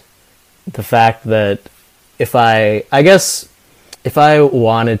and the fact that if I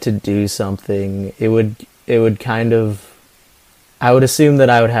wanted to do something, it would kind of, I would assume that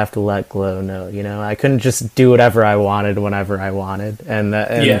I would have to let Glow know, you know? I couldn't just do whatever I wanted whenever I wanted.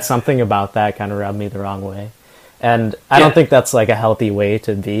 And something about that kind of rubbed me the wrong way. And I don't think that's like a healthy way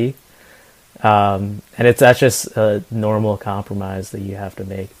to be. And that's just a normal compromise that you have to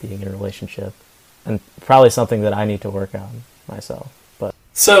make being in a relationship. And probably something that I need to work on myself. But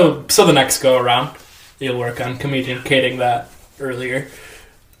So the next go around, you'll work on communicating that earlier.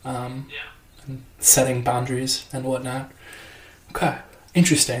 Setting boundaries and whatnot. Okay,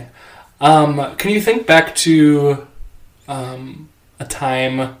 interesting. Can you think back to a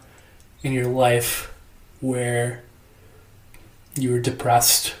time in your life where you were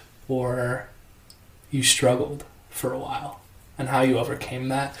depressed or you struggled for a while and how you overcame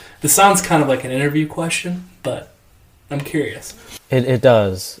that? This sounds kind of like an interview question, but I'm curious. It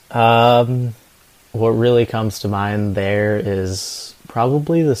does. What really comes to mind there is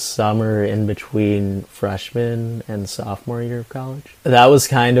probably the summer in between freshman and sophomore year of college. That was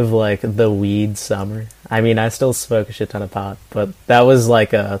kind of like the weed summer. I mean, I still smoke a shit ton of pot, but that was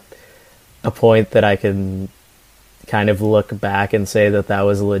like a point that I can kind of look back and say that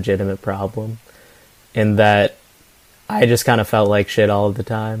was a legitimate problem, in that I just kind of felt like shit all of the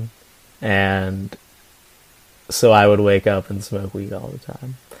time, and so I would wake up and smoke weed all the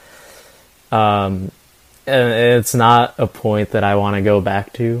time. And it's not a point that I want to go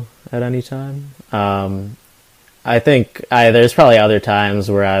back to at any time. I think there's probably other times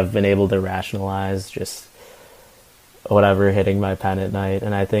where I've been able to rationalize just whatever hitting my pen at night,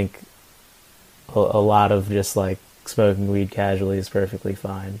 and I think a lot of just like smoking weed casually is perfectly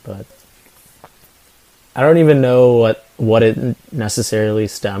fine, but I don't even know what it necessarily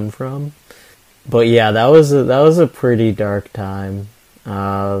stemmed from. But yeah, that was a pretty dark time,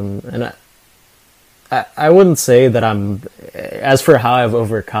 and I wouldn't say that I'm, as for how I've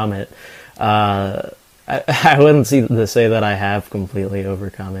overcome it, I wouldn't say that I have completely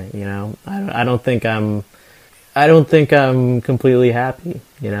overcome it. You know, I don't think I'm completely happy.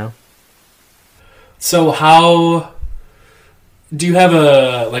 You know. So how do you have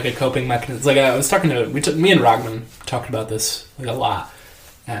a coping mechanism? Like I was talking to me and Rogman talked about this like a lot,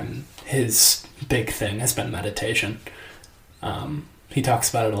 and his big thing has been meditation. He talks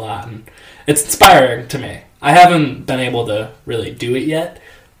about it a lot, and it's inspiring to me. I haven't been able to really do it yet,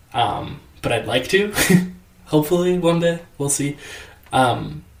 but I'd like to. Hopefully one day, we'll see.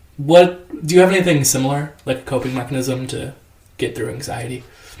 What do you have anything similar, like a coping mechanism to get through anxiety?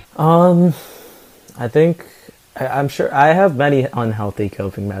 I think I'm sure I have many unhealthy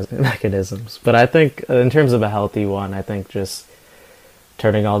coping mechanisms, but I think in terms of a healthy one, I think just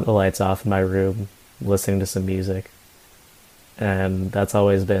turning all the lights off in my room, listening to some music, and that's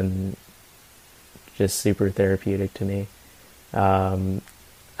always been just super therapeutic to me. I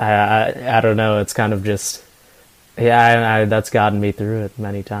don't know, it's kind of just, that's gotten me through it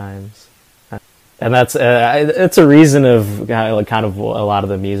many times. And that's it's a reason of kind of a lot of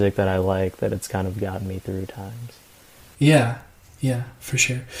the music that I like, that it's kind of gotten me through times. Yeah, for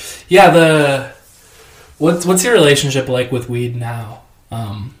sure. Yeah, what's your relationship like with weed now?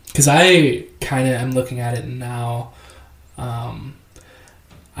 Because I kind of am looking at it now.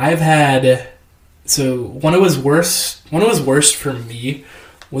 I've had, so when it was worst for me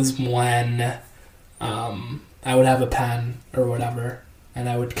was when I would have a pen or whatever, and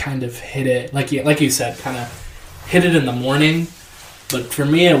I would kind of hit it, like you said, kind of hit it in the morning. But for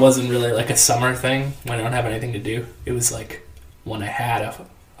me, it wasn't really like a summer thing when I don't have anything to do. It was like when I had a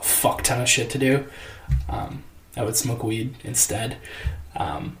fuck ton of shit to do, I would smoke weed instead.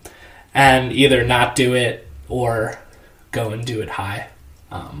 And either not do it or go and do it high,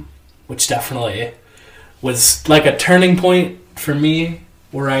 which definitely was like a turning point for me,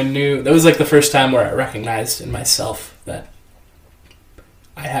 where I knew, that was like the first time where I recognized in myself that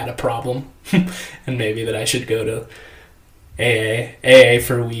I had a problem and maybe that I should go to AA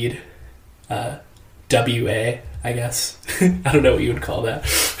for weed, WA, I guess. I don't know what you would call that.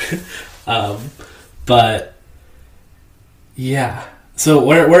 But yeah, so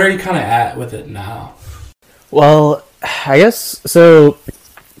where are you kind of at with it now? Well, I guess so.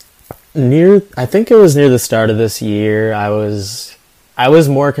 I think it was near the start of this year, I was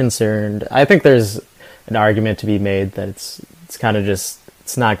more concerned. I think there's an argument to be made that it's kind of just,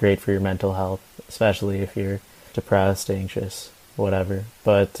 it's not great for your mental health, especially if you're depressed, anxious, whatever.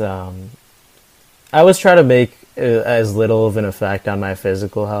 But I was trying to make as little of an effect on my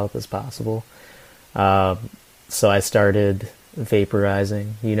physical health as possible. So I started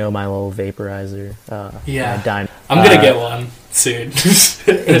vaporizing. You know, my little vaporizer. Yeah, I'm gonna get one soon.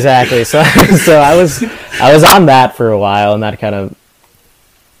 Exactly. So I was on that for a while, and that kind of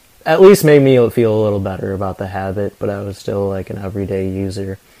at least made me feel a little better about the habit. But I was still like an everyday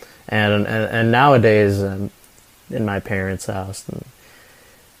user, and nowadays I'm in my parents' house, and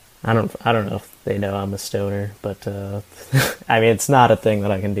I don't know if they know I'm a stoner, but I mean, it's not a thing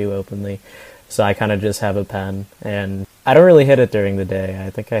that I can do openly. So I kind of just have a pen, and I don't really hit it during the day. I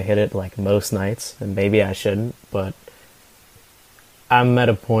think I hit it like most nights, and maybe I shouldn't, but I'm at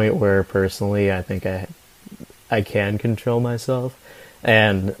a point where personally I think I can control myself,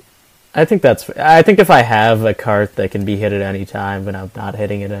 and I think if I have a cart that can be hit at any time, but I'm not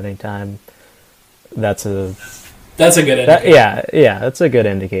hitting it at any time, that's a good indicator. Yeah, that's a good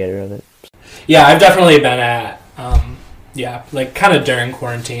indicator of it. Yeah, I've definitely been at like kind of during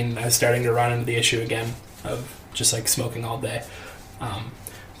quarantine, I was starting to run into the issue again of just like smoking all day.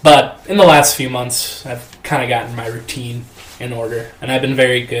 But in the last few months, I've kind of gotten my routine in order, and I've been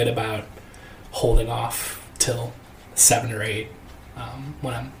very good about holding off till 7 or 8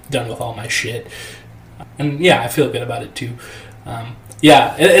 when I'm done with all my shit. And yeah, I feel good about it too.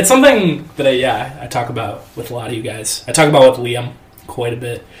 It's something that I talk about with a lot of you guys. I talk about with Liam quite a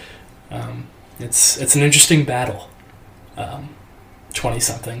bit. It's an interesting battle.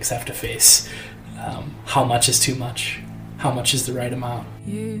 20-somethings have to face. How much is too much? How much is the right amount?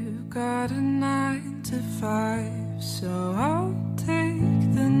 You got a 9 to 5, so I'll take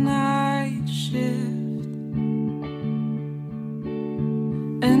the night shift.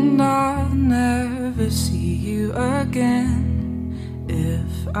 And I'll never see you again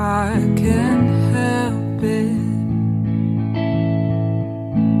if I can help it.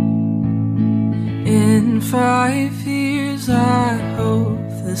 in 5 years, I hope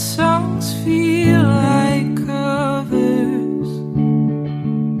the songs feel like covers,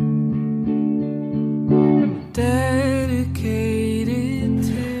 dedicated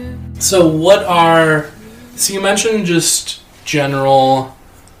to. So so you mentioned just general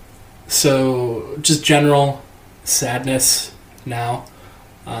sadness now.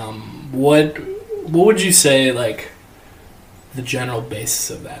 What would you say, like, the general basis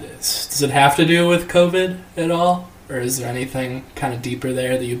of that is? Does it have to do with COVID at all? Or is there anything kind of deeper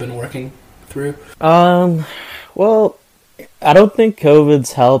there that you've been working through? Well, I don't think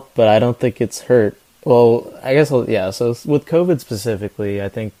COVID's helped, but I don't think it's hurt. Well, I guess, yeah, so with COVID specifically, I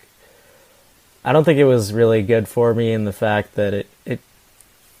don't think it was really good for me in the fact that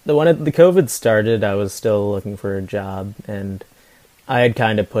when the COVID started, I was still looking for a job, and I had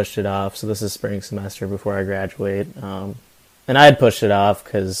kind of pushed it off. So this is spring semester before I graduate. And I had pushed it off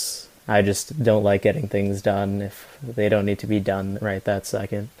because I just don't like getting things done if they don't need to be done right that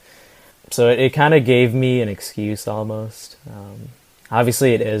second. So it kind of gave me an excuse almost.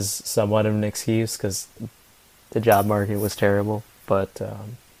 Obviously it is somewhat of an excuse because the job market was terrible. But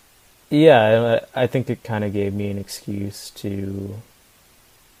yeah, I think it kind of gave me an excuse to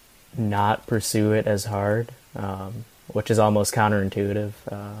not pursue it as hard, which is almost counterintuitive.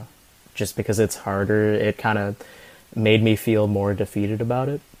 Just because it's harder, it kind of made me feel more defeated about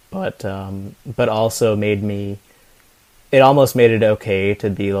it, but also it almost made it okay to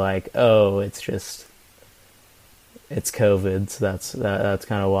be like, oh, it's COVID, so that's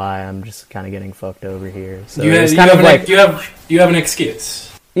kind of why I'm just kind of getting fucked over here. So you have an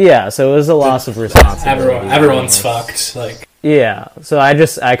excuse. Yeah, so it was a loss of responsibility. Everyone's fucked. Like, yeah, so I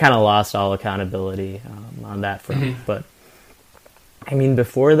kind of lost all accountability on that front. Mm-hmm. But I mean,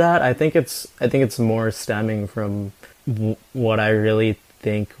 before that, I think it's more stemming from what I really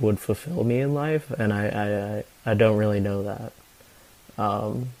think would fulfill me in life, and I don't really know that.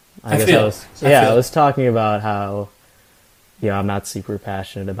 I was talking about how, I'm not super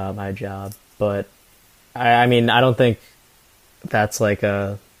passionate about my job, but I mean, I don't think that's like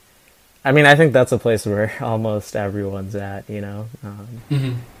I think that's a place where almost everyone's at,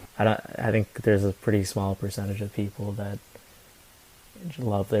 mm-hmm. I think there's a pretty small percentage of people that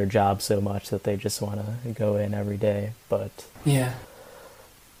love their job so much that they just want to go in every day. But yeah,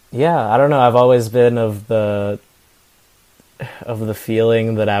 I don't know. I've always been of the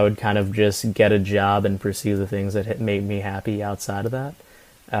feeling that I would kind of just get a job and pursue the things that made me happy outside of that.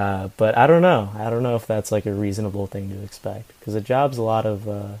 But I don't know. I don't know if that's like a reasonable thing to expect, because a job's a lot of.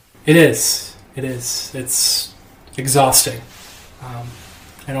 It is. It's exhausting.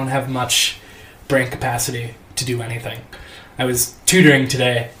 I don't have much brain capacity to do anything. I was tutoring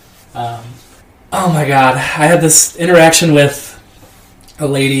today. Oh my god. I had this interaction with a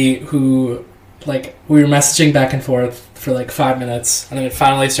lady who, like, we were messaging back and forth for like 5 minutes, and then it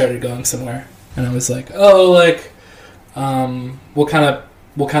finally started going somewhere. And I was like, oh, like, what kind of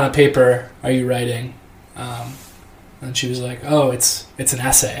paper are you writing? And she was like, oh, it's an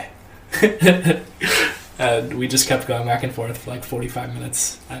essay. And we just kept going back and forth for like 45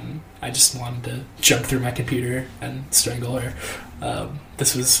 minutes, and I just wanted to jump through my computer and strangle her.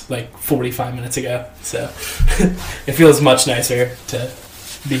 This was like 45 minutes ago, so it feels much nicer to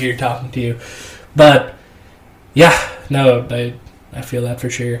be here talking to you. But yeah, no, I feel that for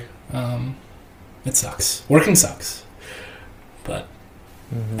sure. It sucks. Working sucks. But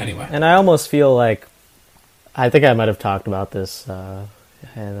anyway. And I almost feel like, I think I might have talked about this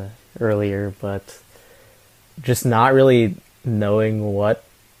earlier, but just not really knowing what.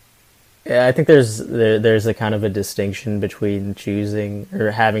 I think there's a kind of a distinction between choosing or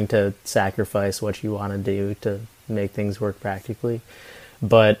having to sacrifice what you want to do to make things work practically,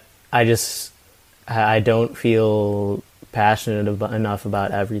 but I don't feel passionate enough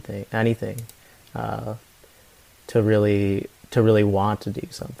about anything, to really want to do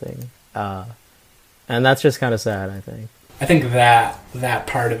something, and that's just kind of sad. I think that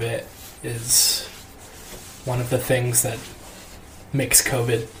part of it is one of the things that makes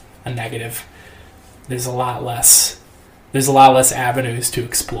COVID a negative. There's a lot less avenues to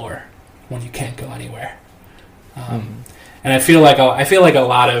explore when you can't go anywhere. And I feel like a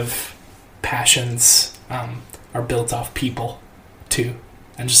lot of passions are built off people too,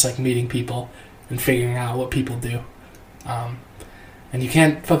 and just like meeting people and figuring out what people do. And you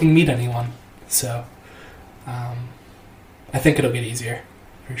can't fucking meet anyone, so I think it'll get easier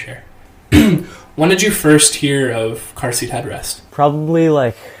for sure. When did you first hear of Car Seat Headrest? Probably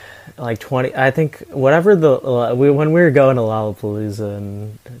like 20. I think whatever when we were going to Lollapalooza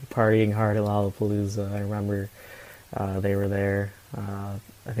and partying hard at Lollapalooza, I remember they were there.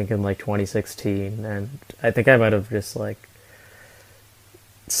 I think in like 2016, and I think I might have just like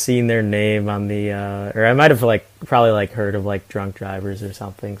seen their name on the or I might have like probably like heard of like Drunk Drivers or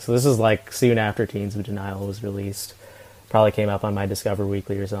something. So this is like soon after Teens of Denial was released. Probably came up on my Discover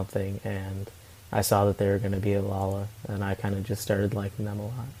Weekly or something, and I saw that they were going to be at Lolla, and I kind of just started liking them a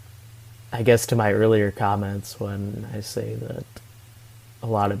lot. I guess to my earlier comments when I say that a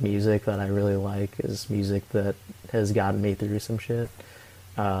lot of music that I really like is music that has gotten me through some shit.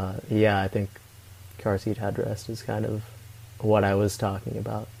 Yeah, I think Car Seat Headrest is kind of what I was talking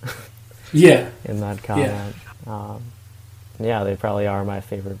about. Yeah. In that comment. Yeah, they probably are my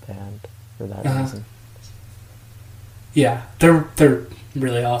favorite band for that reason. Yeah, they're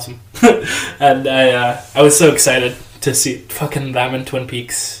really awesome. And I was so excited to see fucking them in Twin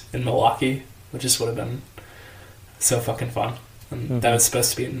Peaks in Milwaukee, which just would have been so fucking fun. And that was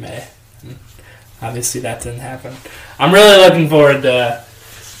supposed to be in May. And obviously that didn't happen. I'm really looking forward to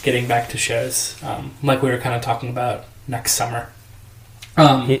getting back to shows, like we were kind of talking about next summer.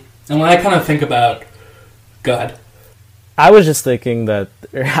 And when I kind of think about... Go ahead. I was just thinking that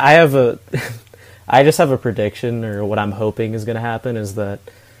I just have a prediction, or what I'm hoping is going to happen, is that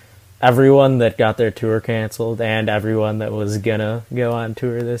everyone that got their tour canceled, and everyone that was going to go on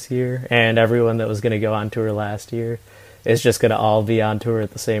tour this year, and everyone that was going to go on tour last year, is just going to all be on tour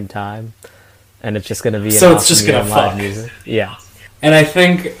at the same time. And it's just going to be so it's just going to live fuck. Music. Yeah. And I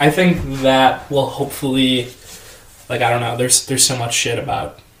think that will hopefully, like, I don't know, there's so much shit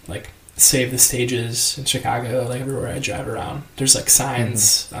about, like, Save the Stages in Chicago, like, everywhere I drive around. There's, like,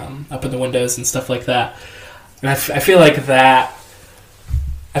 signs up in the windows and stuff like that. And I feel like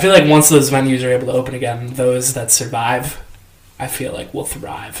once those venues are able to open again, those that survive, I feel like will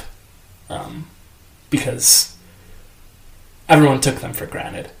thrive. Because everyone took them for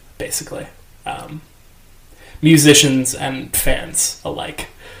granted, basically. Musicians and fans alike.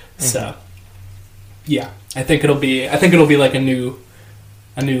 So, yeah, I think it'll be like a new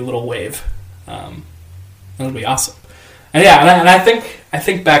little wave. It'll be awesome. And yeah, and I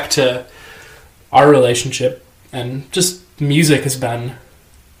think back to our relationship, and just music has been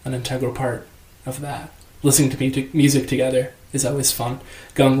an integral part of that. Listening to music together is always fun.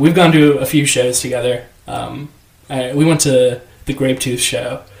 We've gone to a few shows together. We went to the Grapetooth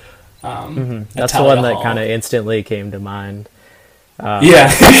show. That's the one that kind of instantly came to mind.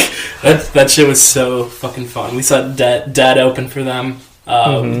 Yeah, that shit was so fucking fun. We saw Dead open for them,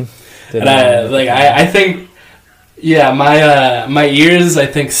 and I think, yeah, my ears I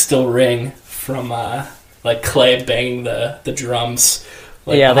think still ring from like Clay banging the drums.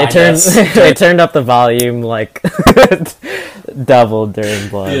 Like, yeah, they turned up the volume like doubled during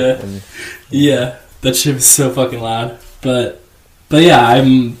Blood. Yeah, yeah, that shit was so fucking loud. But yeah,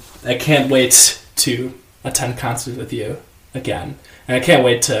 I can't wait to attend concerts with you again. And I can't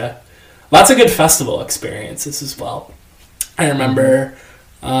wait to... Lots of good festival experiences as well. I remember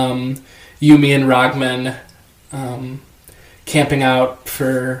you, me, and Rogman camping out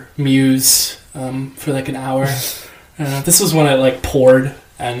for Muse for like an hour. This was when it like poured,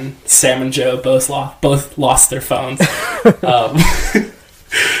 and Sam and Joe both lost their phones.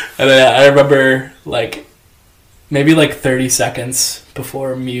 And I remember like maybe like 30 seconds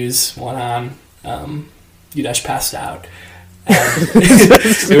before Muse went on, Udesh passed out. And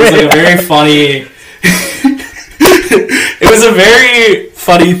it was like a very funny... It was a very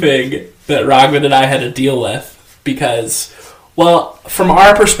funny thing that Rogman and I had to deal with, because, well, from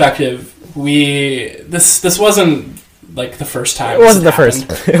our perspective, this wasn't like the first time. It wasn't the first.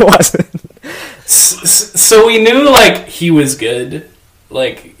 It wasn't. So we knew like he was good.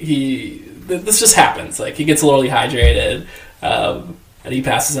 Like this just happens. Like he gets a little dehydrated, and he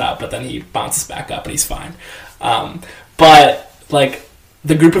passes out, but then he bounces back up and he's fine. But like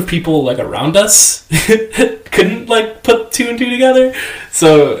the group of people like around us couldn't like put two and two together.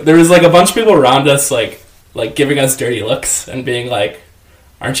 So there was like a bunch of people around us like giving us dirty looks and being like,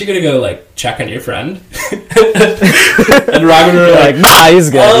 "Aren't you gonna go like check on your friend?" And Robin were like, "Nah, he's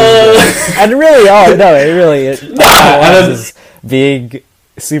good." And really, just being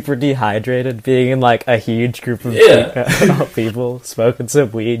super dehydrated, being in like a huge group of people, smoking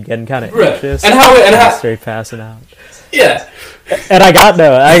some weed, getting kind of anxious, and how straight passing out. Yeah, and I guess.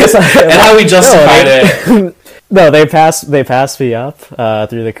 And how we justified it. No, they passed me up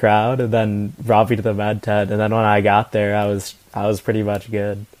through the crowd, and then brought me to the med tent. And then when I got there, I was pretty much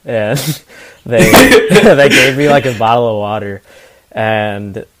good, and they gave me like a bottle of water,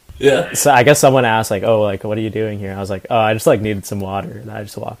 and yeah. So I guess someone asked like, "Oh, like what are you doing here?" I was like, "Oh, I just like needed some water," and I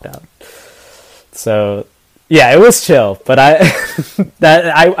just walked out. So yeah, it was chill, but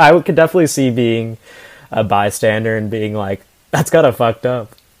I could definitely see being a bystander and being like That's kind of fucked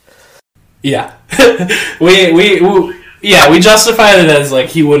up. Yeah. we justified it as like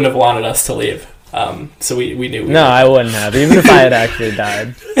he wouldn't have wanted us to leave. So we knew. No, I wouldn't have, even if I had actually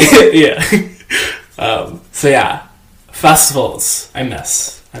died. Yeah. So yeah, festivals I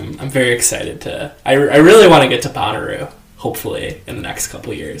miss. I'm very excited to. I really want to get to Bonnaroo. Hopefully in the next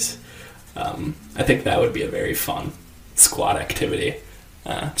couple years. I think that would be a very fun squad activity,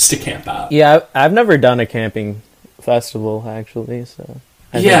 just to camp out. Yeah, I've never done a camping festival actually, so.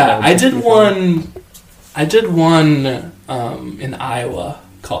 I did one. I did one in Iowa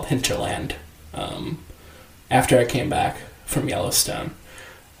called Hinterland. After I came back from Yellowstone,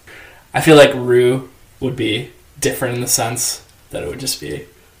 I feel like Rue would be different in the sense that it would just be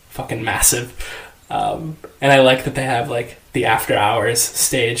fucking massive. And I like that they have like the after hours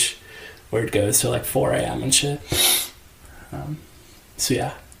stage where it goes to like 4 a.m. and shit. So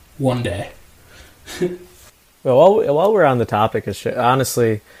yeah, one day. Well, while we're on the topic of shit,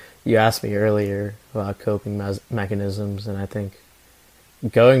 honestly, you asked me earlier about coping mechanisms, and I think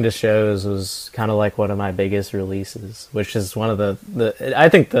going to shows was kind of like one of my biggest releases, which is one of the I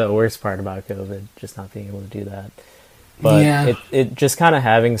think the worst part about COVID, just not being able to do that. But yeah. it just kind of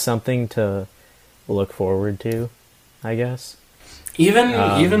having something to look forward to, I guess.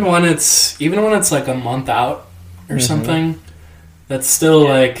 Even when it's like a month out or something, that's still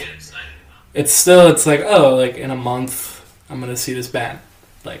like it's like, oh, like in a month I'm gonna see this band,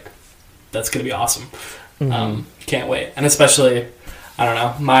 like that's gonna be awesome. Can't wait. And especially, I don't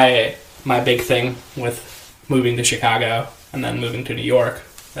know, my big thing with moving to Chicago and then moving to New York,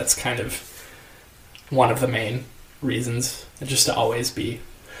 that's kind of one of the main reasons, just to always be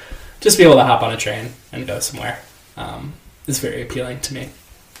able to hop on a train and go somewhere, is very appealing to me.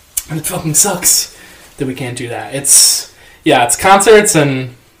 And it fucking sucks that we can't do that. It's concerts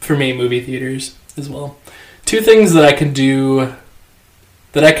and, for me, movie theaters as well. Two things that I can do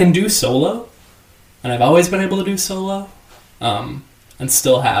solo, and I've always been able to do solo, and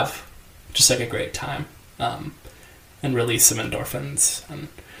still have just like a great time, and release some endorphins, and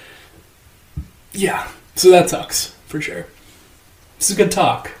yeah, so that sucks for sure. This is a good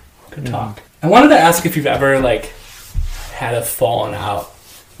talk. Good talk. I wanted to ask if you've ever like had a falling out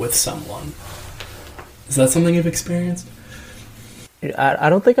with someone. Is that something you've experienced? I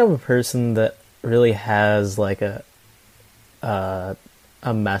don't think I'm a person that really has like a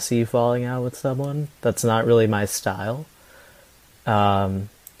messy falling out with someone. That's not really my style. And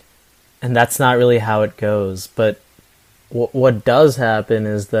that's not really how it goes. But what does happen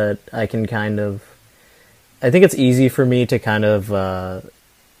is that I can I think it's easy for me to kind of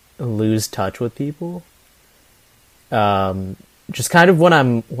lose touch with people. Just kind of when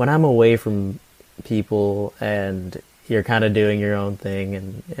I'm away from people and you're kind of doing your own thing,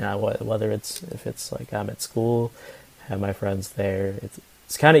 and you know, whether if it's like I'm at school, have my friends there,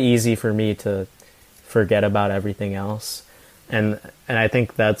 it's kind of easy for me to forget about everything else, and I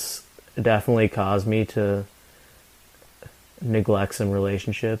think that's definitely caused me to neglect some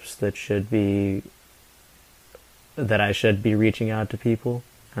relationships that I should be reaching out to people,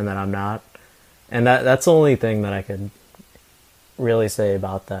 and that I'm not. And that's the only thing that I could really say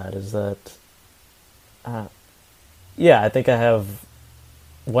about that, is that I think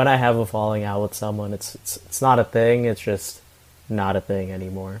when I have a falling out with someone, it's not a thing, it's just not a thing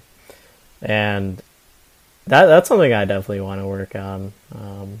anymore. And that's something I definitely want to work on.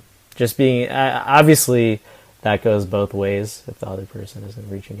 Just being, obviously that goes both ways if the other person isn't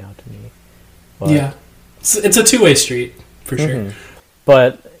reaching out to me. But, yeah. It's a two-way street, for sure.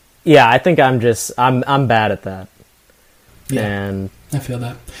 But yeah, I think I'm bad at that. Yeah, and I feel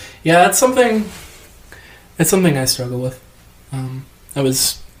that. Yeah, it's something I struggle with. I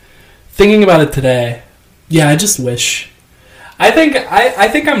was thinking about it today. Yeah, I just wish. I think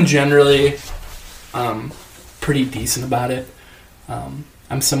I'm generally pretty decent about it.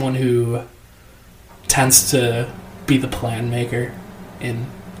 I'm someone who tends to be the plan maker in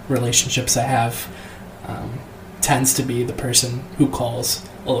relationships I have. Tends to be the person who calls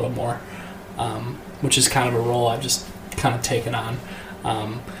a little more, which is kind of a role I've just kind of taken on,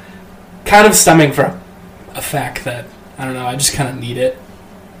 kind of stemming from a fact that, I don't know, I just kind of need it.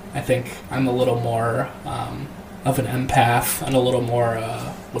 I think I'm a little more of an empath and a little more,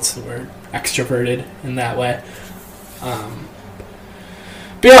 extroverted in that way.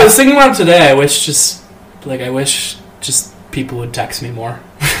 But yeah, I was thinking about it today. I wish just people would text me more.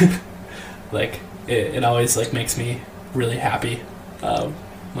 Like, it always like makes me really happy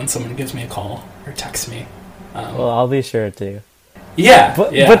when someone gives me a call or texts me. Well, I'll be sure to. Yeah,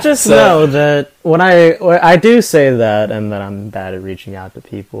 but just know that when I do say that, and that I'm bad at reaching out to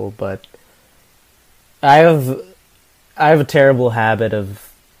people, but I have I have a terrible habit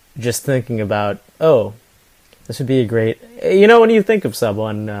of just thinking about, oh, this would be a great... You know, when you think of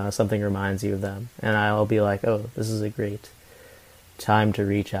someone, something reminds you of them. And I'll be like, oh, this is a great time to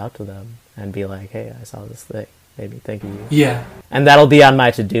reach out to them and be like, hey, I saw this thing. Made me think of you. Yeah. And that'll be on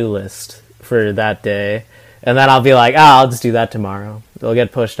my to-do list for that day. And then I'll be like, I'll just do that tomorrow. It'll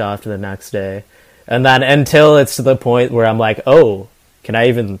get pushed off to the next day. And then until it's to the point where I'm like, oh, can I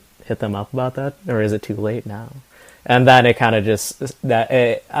even hit them up about that? Or is it too late now? And then it kind of just...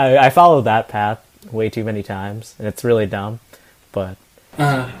 I follow that path way too many times. And it's really dumb. But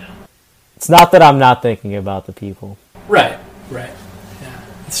it's not that I'm not thinking about the people. Right. Yeah.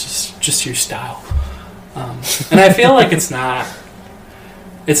 It's just your style. And I feel like it's not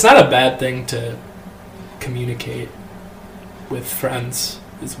a bad thing to communicate with friends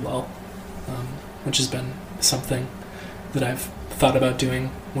as well, which has been something that I've thought about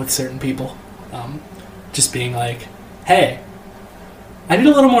doing with certain people. Just being like, hey, I need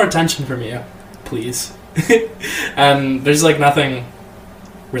a little more attention from you, please. And there's like nothing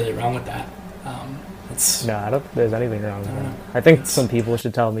really wrong with that. No, I don't think there's anything wrong with that. I think some people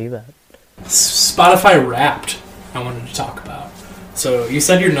should tell me that. Spotify Wrapped I wanted to talk about. So you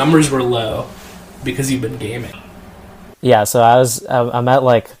said your numbers were low because you've been gaming. Yeah, so I was at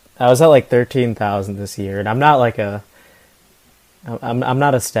like 13,000 this year, and I'm not like I'm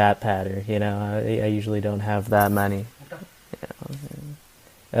not a stat padder, you know. I usually don't have that many. You know.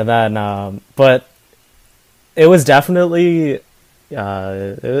 And then but it was definitely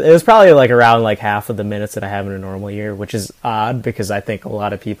it was probably like around like half of the minutes that I have in a normal year, which is odd because I think a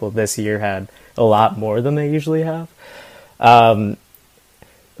lot of people this year had a lot more than they usually have. But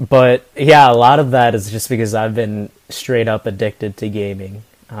yeah, a lot of that is just because I've been straight up addicted to gaming.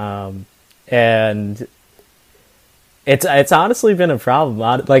 And it's honestly been a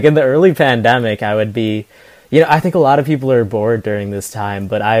problem. Like in the early pandemic, I would be, you know, I think a lot of people are bored during this time,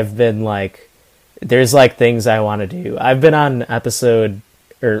 but I've been like, there's like things I want to do. I've been on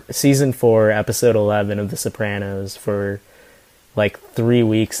season 4, episode 11 of The Sopranos for like 3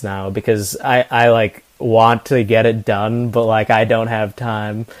 weeks now because I like want to get it done, but like I don't have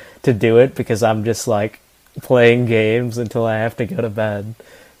time to do it because I'm just like playing games until I have to go to bed.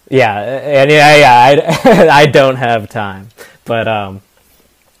 Yeah, and I don't have time. But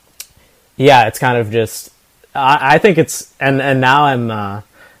yeah, it's kind of just I think it's and now I'm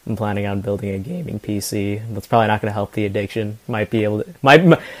planning on building a gaming PC. That's probably not going to help the addiction. I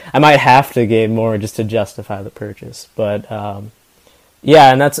might have to game more just to justify the purchase. But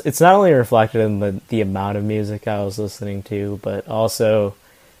yeah, and it's not only reflected in the amount of music I was listening to, but also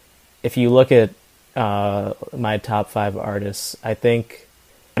if you look at my top 5 artists, I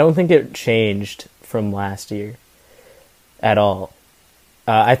don't think it changed from last year at all.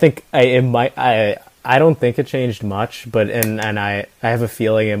 I think I don't think it changed much, but and I have a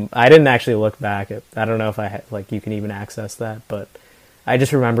feeling I didn't actually look back at. I don't know if you can even access that, but I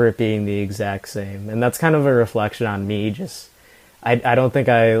just remember it being the exact same, and that's kind of a reflection on me. Just I don't think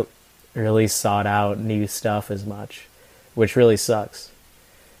I really sought out new stuff as much, which really sucks.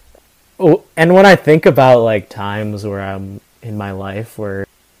 Oh, and when I think about like times where I'm in my life where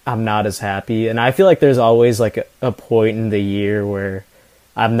I'm not as happy, and I feel like there's always like a point in the year where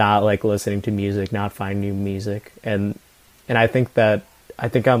I'm not like listening to music, not finding new music, and I think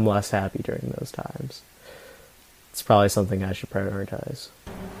I'm less happy during those times. It's probably something I should prioritize.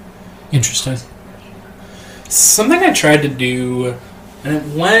 Interesting. Something I tried to do,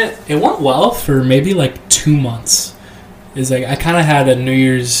 and it went well for maybe like 2 months. Is like I kind of had a New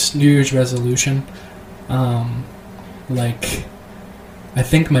Year's resolution, like I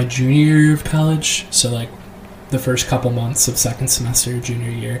think my junior year of college. So like the first couple months of second semester junior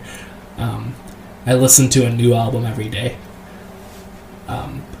year, I listened to a new album every day.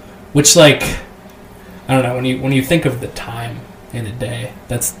 Which like I don't know, when you think of the time in a day,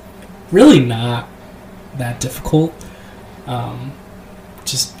 that's really not that difficult.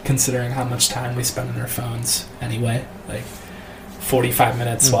 Just considering how much time we spend on our phones anyway, like 45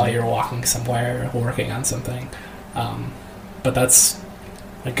 minutes while you're walking somewhere or working on something. But that's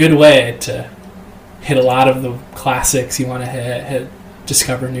a good way to hit a lot of the classics you want to hit,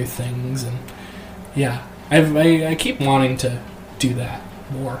 discover new things, and yeah, I keep wanting to do that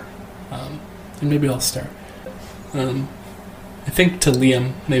more, and maybe I'll start. I think to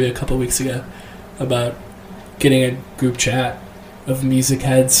Liam maybe a couple weeks ago about getting a group chat of music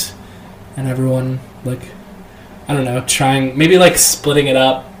heads and everyone like I don't know, trying maybe like splitting it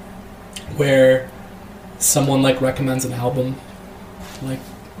up where someone like recommends an album like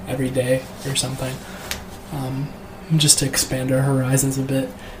every day or something, just to expand our horizons a bit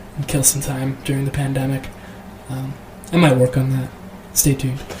and kill some time during the pandemic. I might work on that. Stay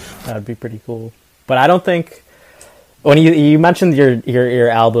tuned. That would be pretty cool. But I don't think when you mentioned your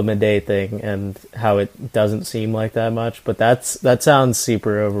album a day thing and how it doesn't seem like that much, but that sounds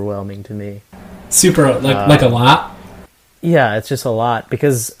super overwhelming to me. Super like a lot. Yeah, it's just a lot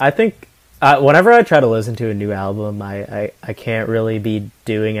because I think whenever I try to listen to a new album, I can't really be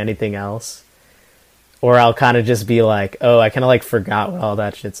doing anything else, or I'll kind of just be like, oh, I kind of like forgot what all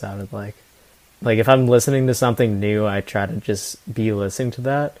that shit sounded like. Like if I'm listening to something new, I try to just be listening to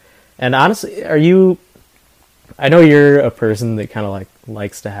that. And honestly, I know you're a person that kind of like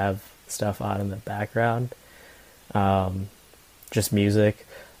likes to have stuff on in the background, just music.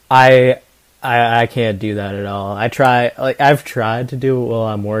 I can't do that at all. I've tried to do it while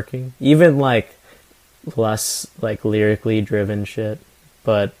I'm working, even like less like lyrically driven shit,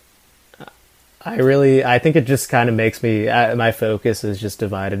 but I think it just kind of makes me, my focus is just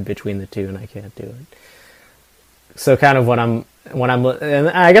divided between the two and I can't do it. So kind of when I'm, and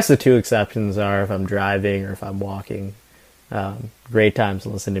I guess the two exceptions are if I'm driving or if I'm walking, great times to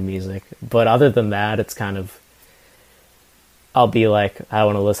listen to music. But other than that, it's kind of, I'll be like, I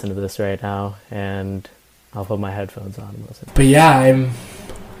want to listen to this right now, and I'll put my headphones on and listen. But yeah, I'm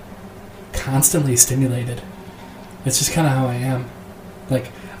constantly stimulated. It's just kind of how I am.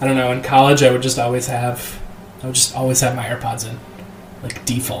 Like, I don't know, in college I would just always have my AirPods in, like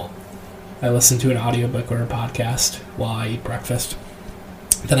default. I listen to an audiobook or a podcast while I eat breakfast.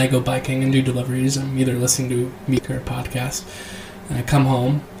 Then I go biking and do deliveries. I'm either listening to music or a podcast. And I come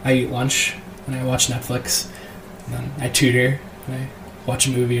home, I eat lunch, and I watch Netflix. And then I tutor, and I watch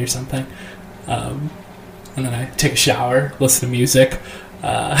a movie or something. And then I take a shower, listen to music,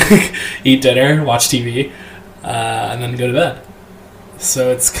 eat dinner, watch TV, and then go to bed.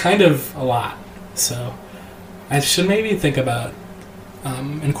 So it's kind of a lot. So I should maybe think about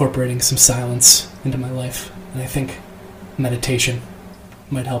incorporating some silence into my life. And I think meditation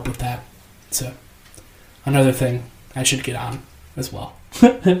might help with that. So another thing I should get on as well.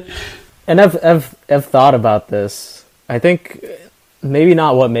 And I've thought about this. I think maybe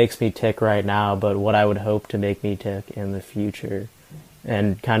not what makes me tick right now, but what I would hope to make me tick in the future.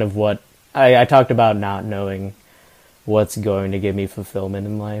 And kind of what I talked about not knowing what's going to give me fulfillment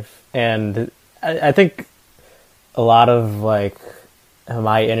in life. And I think a lot of like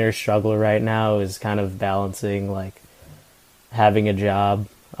my inner struggle right now is kind of balancing like having a job,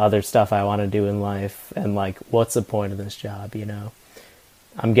 other stuff I want to do in life, and like what's the point of this job, you know?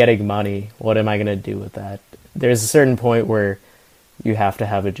 I'm getting money. What am I going to do with that? There's a certain point where you have to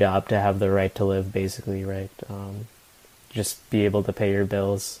have a job to have the right to live, basically, right? Just be able to pay your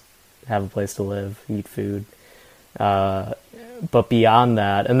bills, have a place to live, eat food. But beyond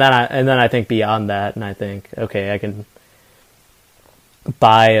that, and then I think beyond that, and I think, okay, I can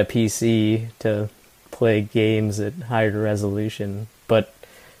buy a PC to play games at higher resolution. But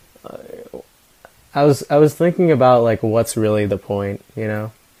I was thinking about like what's really the point, you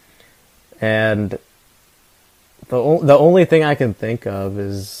know? And the only thing I can think of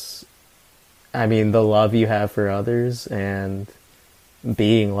is, I mean, the love you have for others and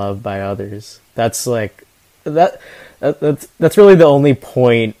being loved by others. That's like that's really the only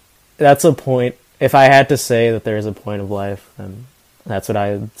point. That's a point. If I had to say that there's a point of life, then that's what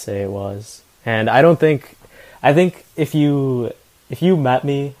I would say it was. And I think if you met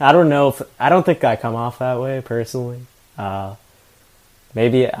me, I don't think I come off that way personally.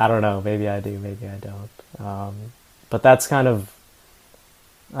 Maybe, I don't know, maybe I do, maybe I don't. But that's kind of,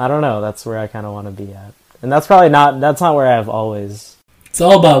 I don't know, that's where I kind of want to be at. And that's not where I've always. It's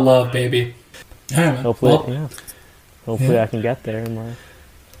all about love, baby. All right, man. Hopefully I can get there in life.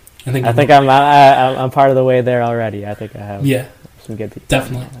 I think I'm part of the way there already. I think I have. Yeah. Some good people.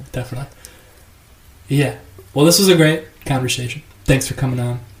 Definitely. Yeah. Well, this was a great conversation. Thanks for coming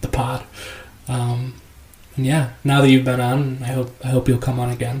on the pod. And yeah, now that you've been on, I hope you'll come on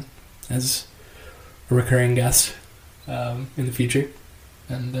again as a recurring guest in the future.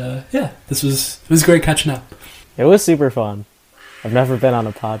 And yeah, it was great catching up. It was super fun. I've never been on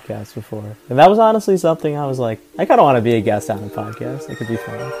a podcast before. And that was honestly something I was like, I kind of want to be a guest on a podcast. It could be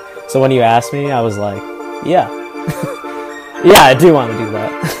fun. So when you asked me, I was like, yeah. Yeah, I do want to do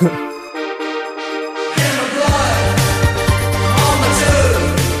that.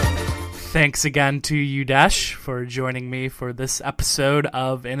 Thanks again to Udesh for joining me for this episode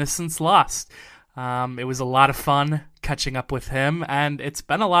of Innocence Lost. It was a lot of fun catching up with him, and it's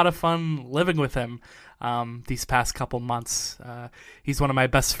been a lot of fun living with him these past couple months. He's one of my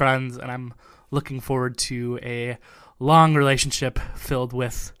best friends, and I'm looking forward to a long relationship filled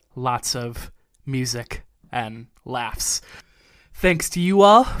with lots of music and laughs. Thanks to you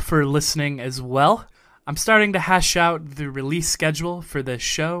all for listening as well. I'm starting to hash out the release schedule for this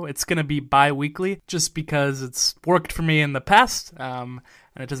show. It's going to be bi-weekly just because it's worked for me in the past, and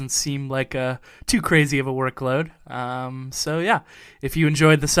it doesn't seem like too crazy of a workload. So yeah, if you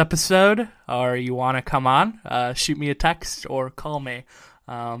enjoyed this episode or you want to come on, shoot me a text or call me.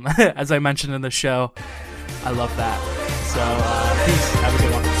 As I mentioned in the show, I love that. So peace. Have a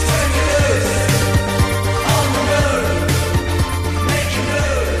good one.